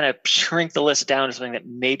I can kind of shrink the list down to something that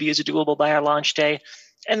maybe is doable by our launch day.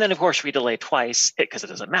 And then, of course, we delay twice because it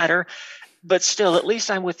doesn't matter. But still, at least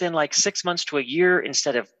I'm within like 6 months to a year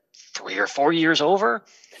instead of 3 or 4 years over.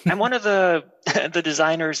 I'm one of the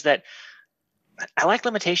designers that I like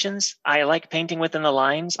limitations. I like painting within the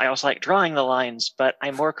lines. I also like drawing the lines, but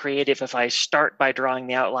I'm more creative if I start by drawing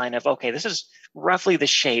the outline of, okay, this is roughly the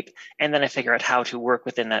shape, and then I figure out how to work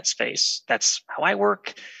within that space. That's how I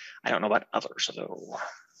work. I don't know about others, though.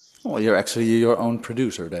 Well, you're actually your own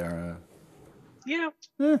producer there. Yeah.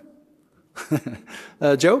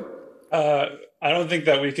 Joe? I don't think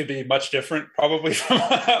that we could be much different probably from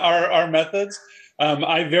our methods.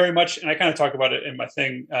 I very much, and I kind of talk about it in my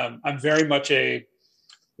thing, I'm very much a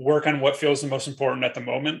work on what feels the most important at the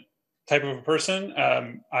moment type of a person.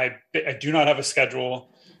 I do not have a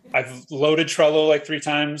schedule. I've loaded Trello like 3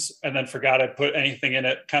 times and then forgot I put anything in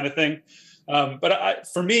it kind of thing. But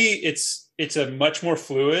for me, it's a much more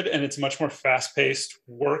fluid and it's much more fast-paced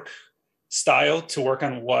work style to work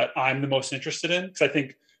on what I'm the most interested in. Because I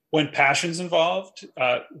think when passion's involved,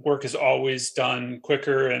 work is always done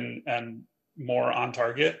quicker and more on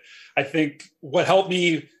target. I think what helped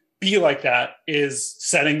me be like that is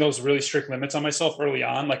setting those really strict limits on myself early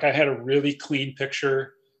on. Like I had a really clean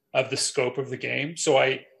picture of the scope of the game. So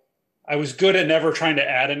I was good at never trying to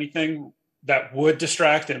add anything that would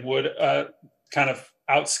distract and would kind of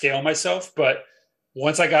outscale myself. But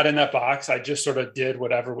once I got in that box, I just sort of did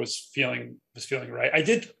whatever was feeling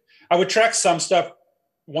right. I would track some stuff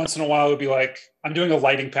once in a while. It would be like, I'm doing a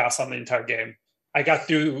lighting pass on the entire game. I got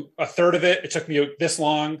through a third of it. It took me this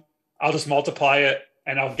long. I'll just multiply it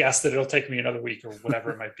and I'll guess that it'll take me another week or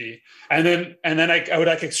whatever it might be. And then I would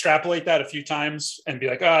extrapolate that a few times and be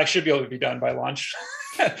like, oh, I should be able to be done by lunch.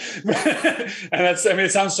 And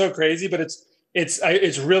it sounds so crazy, but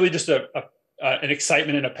it's really just an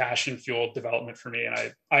excitement and a passion fueled development for me.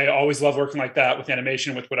 And I always love working like that with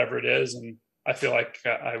animation, with whatever it is. And I feel like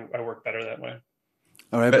I work better that way.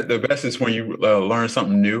 All right. The best is when you learn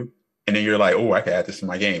something new and then you're like, oh, I can add this to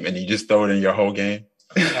my game. And you just throw it in your whole game.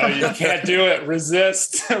 No, you can't do it.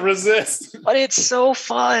 Resist. Resist. But it's so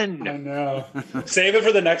fun. I know. Save it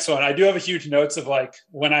for the next one. I do have a huge notes of like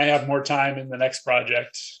when I have more time in the next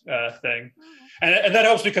project thing. And that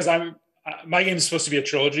helps because my game is supposed to be a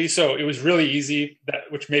trilogy. So it was really easy,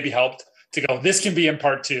 which maybe helped to go, this can be in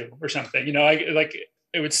part 2 or something. You know,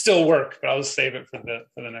 it would still work, but I'll just save it for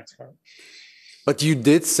the next part. But you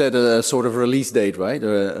did set a sort of release date, right?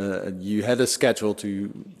 You had a schedule to.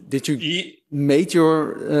 Did you make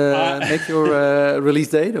your release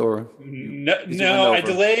date or? No, I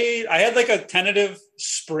delayed. I had like a tentative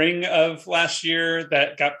spring of last year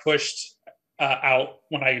that got pushed out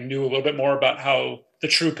when I knew a little bit more about how the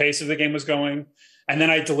true pace of the game was going, and then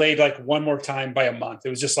I delayed like one more time by a month. It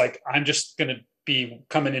was just like I'm just gonna be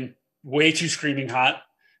coming in way too screaming hot,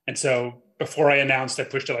 and so. Before I announced, I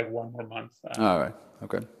pushed it like one more month. All right.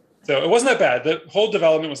 Okay. So it wasn't that bad. The whole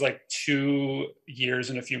development was like 2 years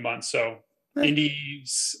and a few months. So indie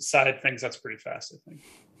side things, that's pretty fast, I think.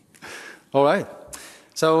 All right.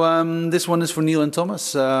 So this one is for Neil and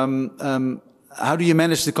Thomas. How do you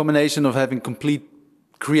manage the combination of having complete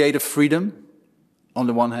creative freedom on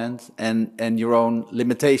the one hand and your own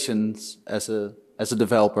limitations as a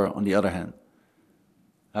developer on the other hand?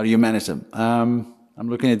 How do you manage them? I'm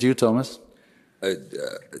looking at you, Thomas. I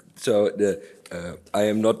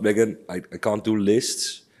am not Megan. I can't do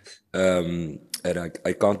lists, and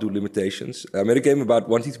I can't do limitations. I made a game about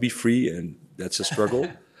wanting to be free, and that's a struggle.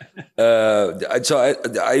 So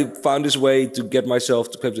I found this way to get myself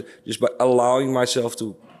to just by allowing myself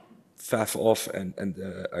to faff off, and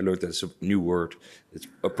I learned that's a new word. It's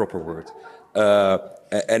a proper word,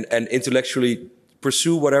 and intellectually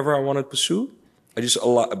pursue whatever I want to pursue. I just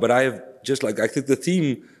allow, but I have just like I think the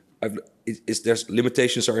theme. There's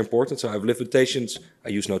limitations are important, so I have limitations. I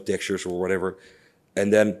use no textures or whatever,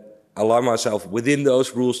 and then allow myself within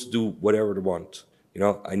those rules to do whatever I want. You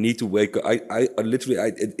know, I need to wake up. I literally,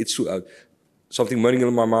 it's something running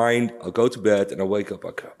in my mind. I'll go to bed and I wake up.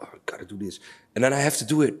 I go, oh, I gotta do this, and then I have to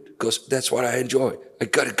do it because that's what I enjoy. I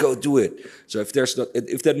gotta go do it. So if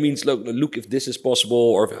that means look, if this is possible,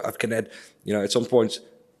 or if I can add, you know, at some point,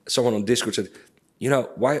 someone on Discord said, you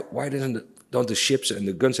know, why don't the ships and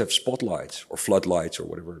the guns have spotlights or floodlights or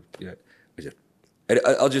whatever? Yeah,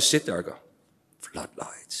 I'll just sit there and go,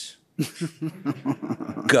 floodlights.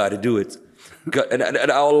 Gotta do it.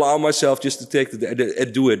 And I'll allow myself just to take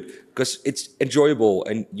and do it because it's enjoyable.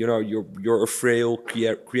 And you know, you're a frail,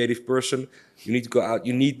 creative person. You need to go out.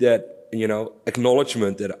 You need that, you know,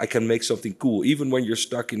 acknowledgement that I can make something cool, even when you're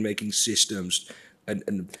stuck in making systems.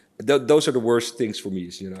 And those are the worst things for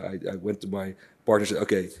me. You know, I went to my partner and said,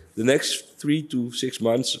 okay, the next 3 to 6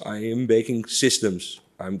 months, I am making systems.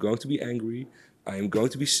 I'm going to be angry. I am going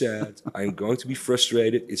to be sad. I'm going to be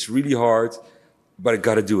frustrated. It's really hard, but I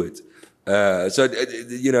got to do it. So,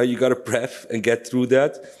 you know, you got to prep and get through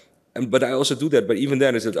that. But I also do that. But even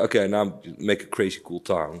then, I said, okay, now make a crazy cool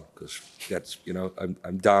town because that's, you know,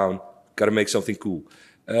 I'm down. Got to make something cool.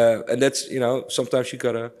 And that's, you know, sometimes you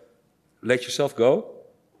got to let yourself go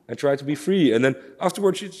and try to be free. And then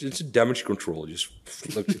afterwards, it's a damage control. Just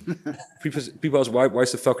look, people ask, why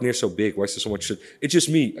is the Falconeer here so big? Why is there so much shit? It's just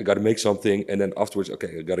me. I got to make something. And then afterwards,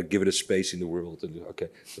 okay, I got to give it a space in the world. And okay,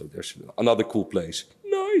 so there's another cool place.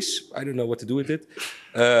 Nice. I don't know what to do with it.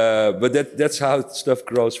 But that's how stuff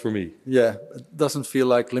grows for me. Yeah, it doesn't feel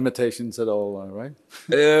like limitations at all, right?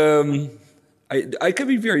 I can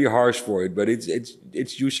be very harsh for it, but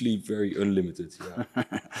it's usually very unlimited. Yeah.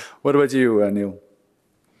 What about you, Neil?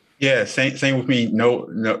 Yeah, same with me. No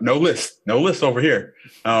list over here.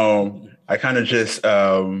 I kind of just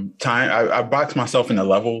I boxed myself into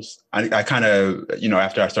levels. I kind of, you know,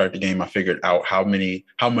 after I started the game, I figured out how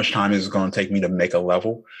much time it was going to take me to make a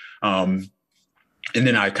level. And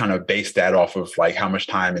then I kind of based that off of like how much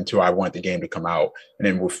time until I want the game to come out, and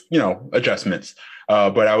then with, you know, adjustments.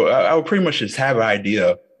 But I would pretty much just have an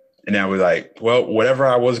idea, and then I was like, well, whatever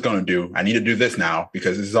I was going to do, I need to do this now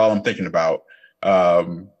because this is all I'm thinking about.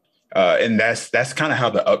 And that's kind of how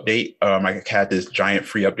the update, I had this giant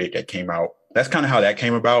free update that came out. That's kind of how that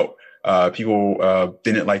came about. People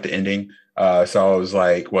didn't like the ending. So I was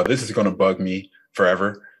like, well, this is going to bug me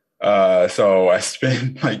forever. So I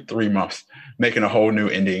spent like 3 months making a whole new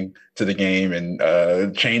ending to the game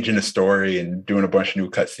and changing the story and doing a bunch of new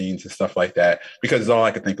cutscenes and stuff like that, because it's all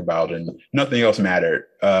I could think about and nothing else mattered.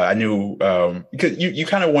 I knew because you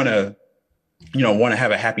kind of want to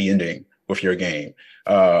have a happy ending with your game.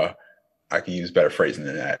 I can use better phrasing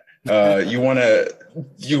than that. You want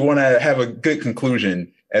to have a good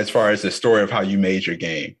conclusion as far as the story of how you made your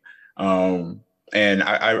game. And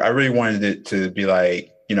I really wanted it to be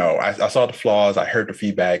like, you know, I saw the flaws, I heard the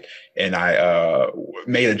feedback, and I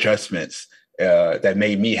made adjustments that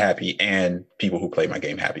made me happy and people who play my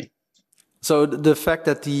game happy. So the fact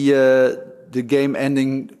that the game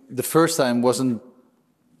ending the first time wasn't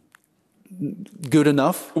good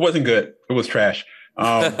enough? It wasn't good. It was trash.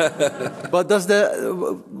 But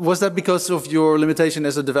was that because of your limitation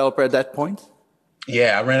as a developer at that point?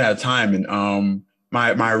 Yeah, I ran out of time, and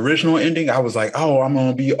my original ending, I was like, oh, I'm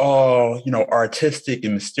gonna be all, you know, artistic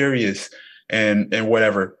and mysterious and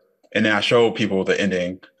whatever. And then I showed people the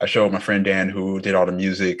ending. I showed my friend Dan, who did all the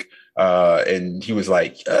music, and he was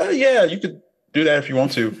like, yeah, you could do that if you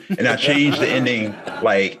want to. And I changed the ending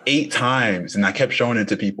like 8 times, and I kept showing it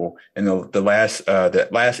to people. And the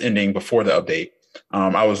last ending before the update,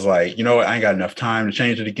 I was like, you know what, I ain't got enough time to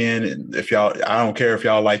change it again. And if y'all, I don't care if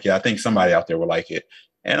y'all like it. I think somebody out there will like it.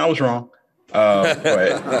 And I was wrong. But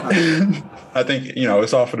I think, you know,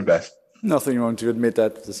 it's all for the best. Nothing wrong to admit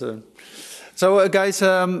that. So, guys,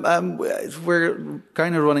 we're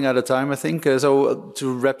kind of running out of time, I think. So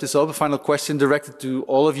to wrap this up, a final question directed to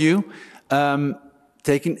all of you.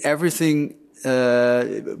 Taking everything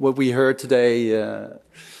what we heard today,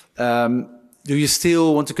 do you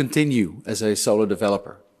still want to continue as a solo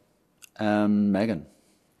developer? Megan?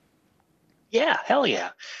 Yeah, hell yeah.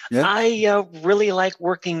 Yeah? I really like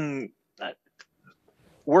working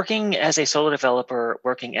as a solo developer,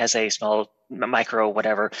 working as a small micro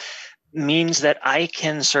whatever, means that I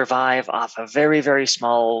can survive off a very, very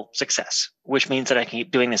small success, which means that I can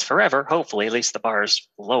keep doing this forever. Hopefully, at least the bar is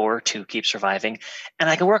lower to keep surviving. And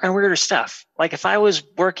I can work on weirder stuff. Like if I was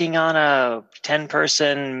working on a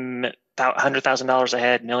 10-person, about $100,000 a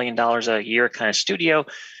head, $1 million a year kind of studio,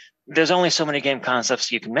 there's only so many game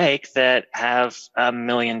concepts you can make that have $1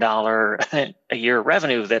 million a year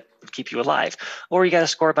revenue that would keep you alive. Or you got to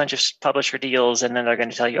score a bunch of publisher deals, and then they're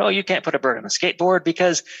going to tell you, oh, you can't put a bird on a skateboard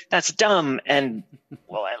because that's dumb. And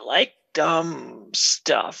well, I like dumb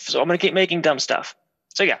stuff, so I'm going to keep making dumb stuff.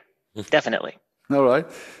 So yeah, definitely. All right.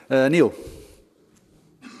 Neil?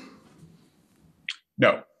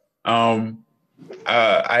 No.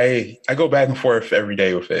 I go back and forth every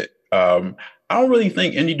day with it. I don't really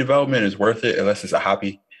think indie development is worth it unless it's a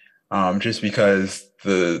hobby, just because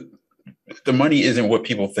the money isn't what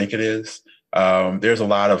people think it is. There's a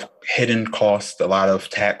lot of hidden costs, a lot of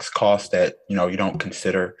tax costs that, you know, you don't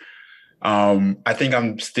consider. I think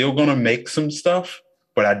I'm still going to make some stuff,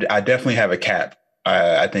 but I definitely have a cap.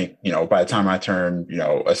 I think, you know, by the time I turn, you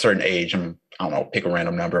know, a certain age, I don't know, pick a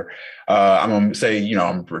random number. I'm going to say, you know,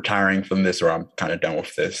 I'm retiring from this, or I'm kind of done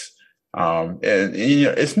with this. And you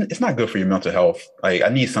know, it's not good for your mental health. Like I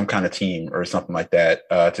need some kind of team or something like that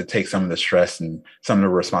to take some of the stress and some of the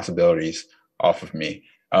responsibilities off of me.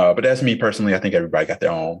 But that's me personally. I think everybody got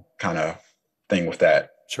their own kind of thing with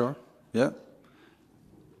that. Sure. Yeah.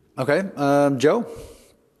 Okay. Joe?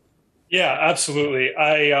 Yeah, absolutely.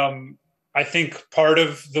 I think part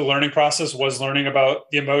of the learning process was learning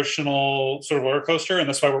about the emotional sort of roller coaster, and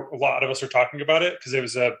that's why a lot of us are talking about it, because it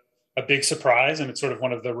was a big surprise, and it's sort of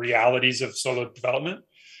one of the realities of solo development.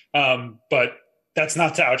 But that's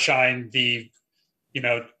not to outshine the,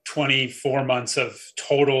 24 months of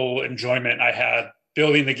total enjoyment I had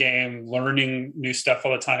building the game, learning new stuff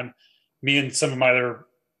all the time. Me and some of my other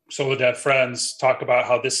solo dev friends talk about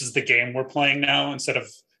how this is the game we're playing now. Instead of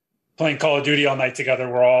playing Call of Duty all night together,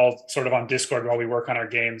 we're all sort of on Discord while we work on our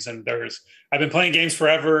games. And I've been playing games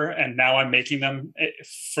forever, and now I'm making them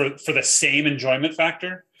for the same enjoyment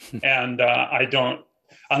factor. And I don't,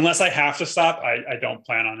 unless I have to stop, I don't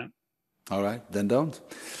plan on it. All right, then don't.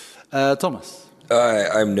 Thomas?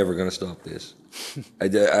 I'm never going to stop this.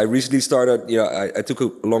 I recently started, I took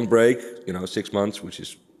a long break, 6 months,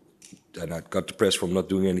 and I got depressed from not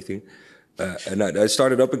doing anything. And I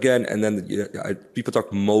started up again, and then people talk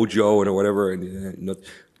mojo or whatever, and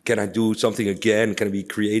can I do something again? Can I be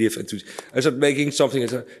creative? And I started making something,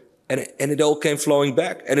 and it all came flowing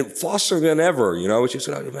back, and it faster than ever. It's just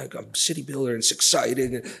I'm a city builder, and it's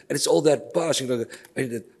exciting, and it's all that buzz.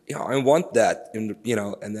 I want that, and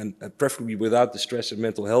then preferably without the stress and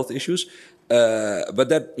mental health issues. But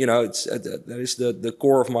that that is the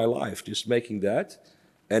core of my life, just making that.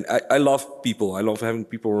 And I love people. I love having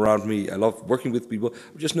people around me. I love working with people.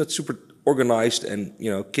 I'm just not super organized and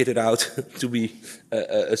kitted out to be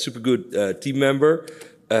a super good team member.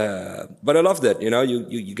 But I love that.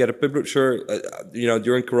 You get a publisher.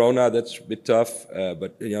 During Corona, that's a bit tough.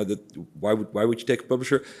 But why would you take a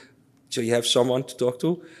publisher? So you have someone to talk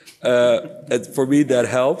to. And for me, that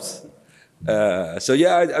helped. So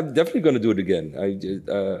yeah, I'm definitely going to do it again.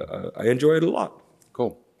 I enjoy it a lot.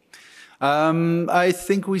 Cool. I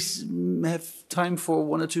think we have time for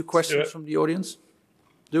one or two questions from the audience.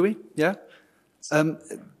 Do we? Yeah.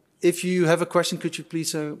 If you have a question, could you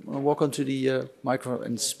please walk onto the microphone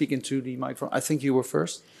and speak into the microphone? I think you were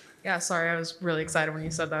first. Yeah, sorry, I was really excited when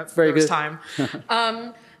you said that. Very there was good.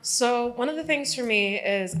 time. So one of the things for me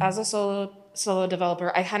is, as a solo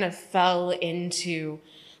developer, I kind of fell into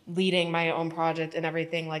leading my own project and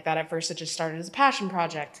everything like that. At first, it just started as a passion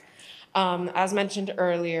project. As mentioned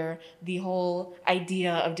earlier, the whole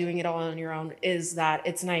idea of doing it all on your own is that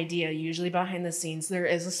it's an idea. Usually behind the scenes, there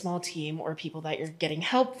is a small team or people that you're getting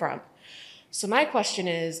help from. So my question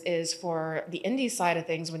is for the indie side of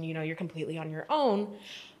things, when you know you're completely on your own,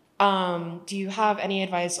 do you have any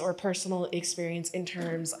advice or personal experience in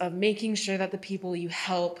terms of making sure that the people you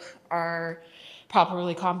help are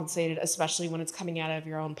properly compensated, especially when it's coming out of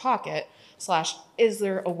your own pocket? / is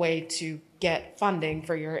there a way to get funding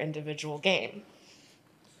for your individual game?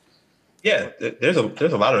 Yeah, there's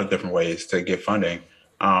a lot of different ways to get funding.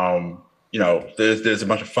 There's a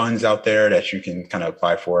bunch of funds out there that you can kind of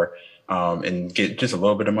apply for and get just a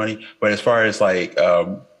little bit of money. But as far as like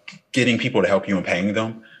getting people to help you and paying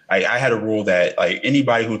them, I had a rule that like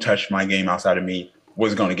anybody who touched my game outside of me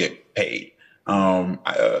was going to get paid.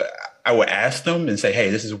 I would ask them and say, hey,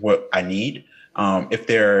 this is what I need. If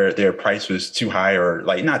their price was too high or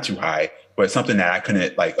like not too high, but something that I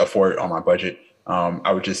couldn't like afford on my budget,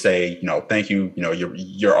 I would just say, thank you.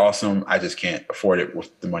 You're awesome. I just can't afford it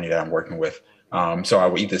with the money that I'm working with. So I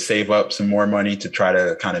would either save up some more money to try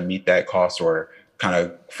to kind of meet that cost or kind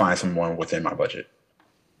of find someone within my budget.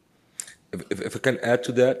 If I can add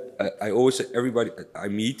to that, I always say everybody I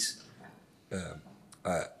meet,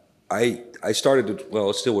 I started it, well,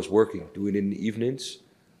 I still was working, doing it in the evenings.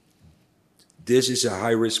 This is a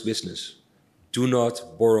high-risk business. Do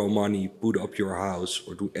not borrow money, put up your house,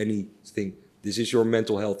 or do anything. This is your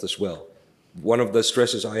mental health as well. One of the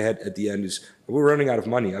stresses I had at the end is, we're running out of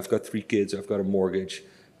money. I've got 3 kids, I've got a mortgage.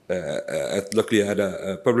 Luckily, I had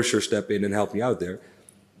a publisher step in and help me out there.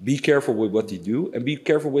 Be careful with what you do, and be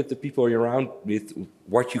careful with the people you're around with,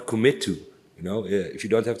 what you commit to. If you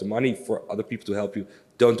don't have the money for other people to help you,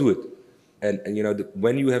 don't do it. And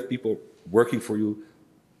when you have people working for you,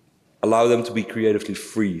 allow them to be creatively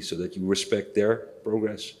free so that you respect their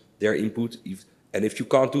progress, their input. And if you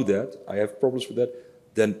can't do that, I have problems with that,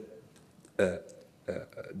 then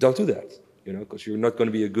don't do that, because you're not going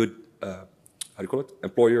to be a good,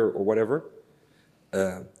 employer or whatever.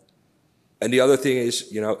 And the other thing is,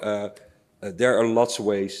 there are lots of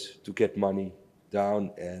ways to get money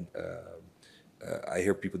down, and I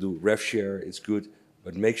hear people do rev share, it's good,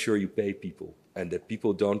 but make sure you pay people and that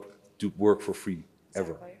people don't do work for free,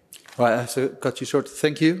 ever. Exactly. Right, I have to cut you short.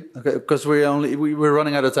 Thank you, because we're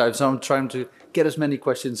running out of time, so I'm trying to get as many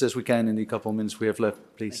questions as we can in the couple of minutes we have left,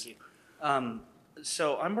 please. Thank you.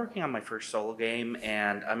 So I'm working on my first solo game,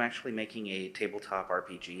 and I'm actually making a tabletop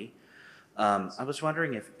RPG. I was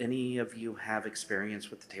wondering if any of you have experience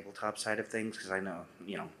with the tabletop side of things, because I know,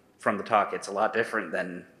 from the talk, it's a lot different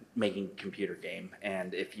than making a computer game.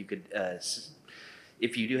 And if you could,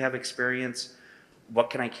 if you do have experience, what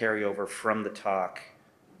can I carry over from the talk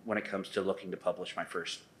when it comes to looking to publish my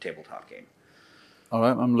first tabletop game? All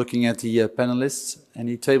right, I'm looking at the panelists.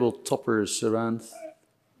 Any tabletoppers around?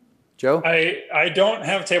 Joe? I don't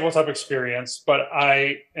have tabletop experience,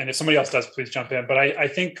 and if somebody else does, please jump in. But I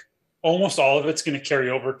think almost all of it's going to carry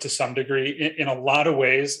over to some degree. In a lot of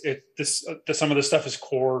ways, some of this stuff is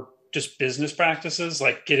core, just business practices,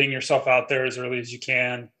 like getting yourself out there as early as you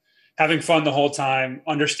can, having fun the whole time,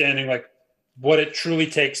 understanding like what it truly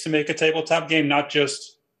takes to make a tabletop game, not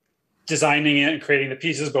just designing it and creating the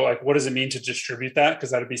pieces, but like what does it mean to distribute that? Because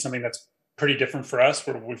that would be something that's pretty different for us,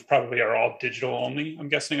 where we probably are all digital only, I'm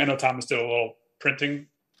guessing. I know Thomas did a little printing,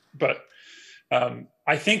 but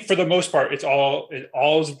I think for the most part, it all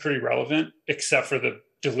is pretty relevant, except for the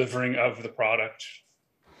delivering of the product.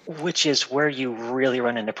 Which is where you really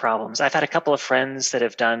run into problems. I've had a couple of friends that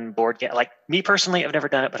have done board game. Like me personally, I've never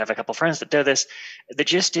done it, but I have a couple of friends that do this. The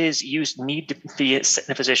gist is you need to be in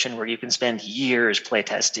a position where you can spend years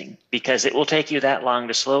playtesting, because it will take you that long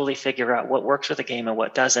to slowly figure out what works with the game and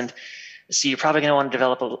what doesn't. So you're probably going to want to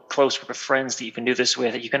develop a close group of friends that you can do this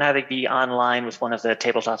with. You can either be online with one of the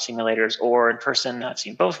tabletop simulators or in person. I've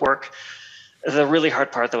seen both work. The really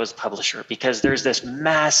hard part, though, is publisher, because there's this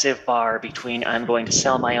massive bar between I'm going to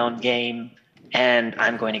sell my own game and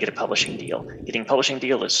I'm going to get a publishing deal. Getting a publishing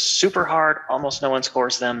deal is super hard. Almost no one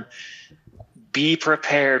scores them. Be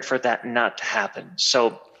prepared for that not to happen.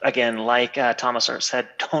 So again, like Thomas said,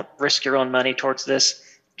 don't risk your own money towards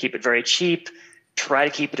this. Keep it very cheap. try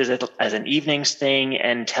to keep it as an evenings thing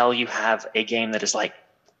until you have a game that is like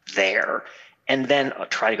there, and then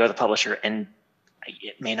try to go to the publisher, and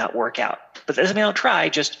it may not work out. But that doesn't mean I'll try,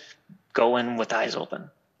 just go in with eyes open.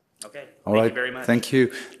 Okay, All thank right, you very much. thank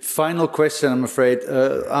you. Final question, I'm afraid.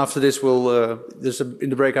 After this, in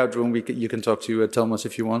the breakout room, you can talk to Thomas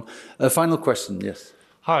if you want. Final question, yes.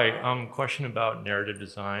 Hi, question about narrative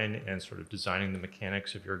design and sort of designing the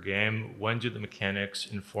mechanics of your game. When do the mechanics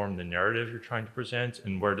inform the narrative you're trying to present,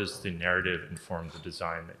 and where does the narrative inform the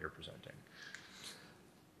design that you're presenting?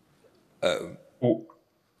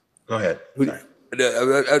 Go ahead. Sorry. I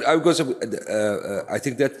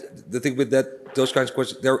think that the thing with those kinds of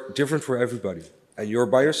questions, they're different for everybody. And you're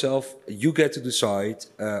by yourself, you get to decide.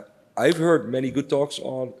 I've heard many good talks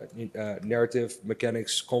on narrative,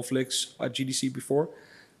 mechanics, conflicts at GDC before.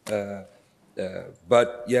 But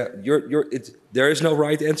yeah, there is no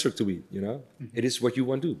right answer to it, you know? It is what you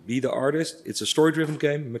want to do. Be the artist. It's a story-driven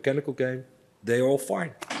game, a mechanical game. They're all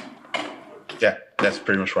fine. Yeah, that's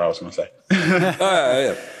pretty much what I was going to say.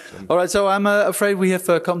 Yeah. All right, so I'm afraid we have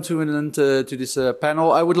come to an end to this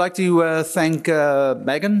panel. I would like to thank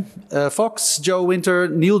Megan Fox, Joe Winter,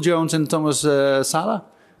 Neil Jones, and Thomas Sala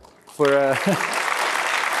for.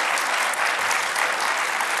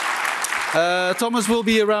 Thomas will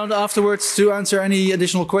be around afterwards to answer any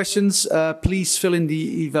additional questions. Please fill in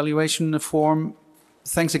the evaluation form.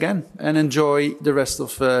 Thanks again, and enjoy the rest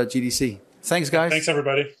of GDC. Thanks, guys. Thanks,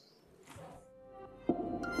 everybody.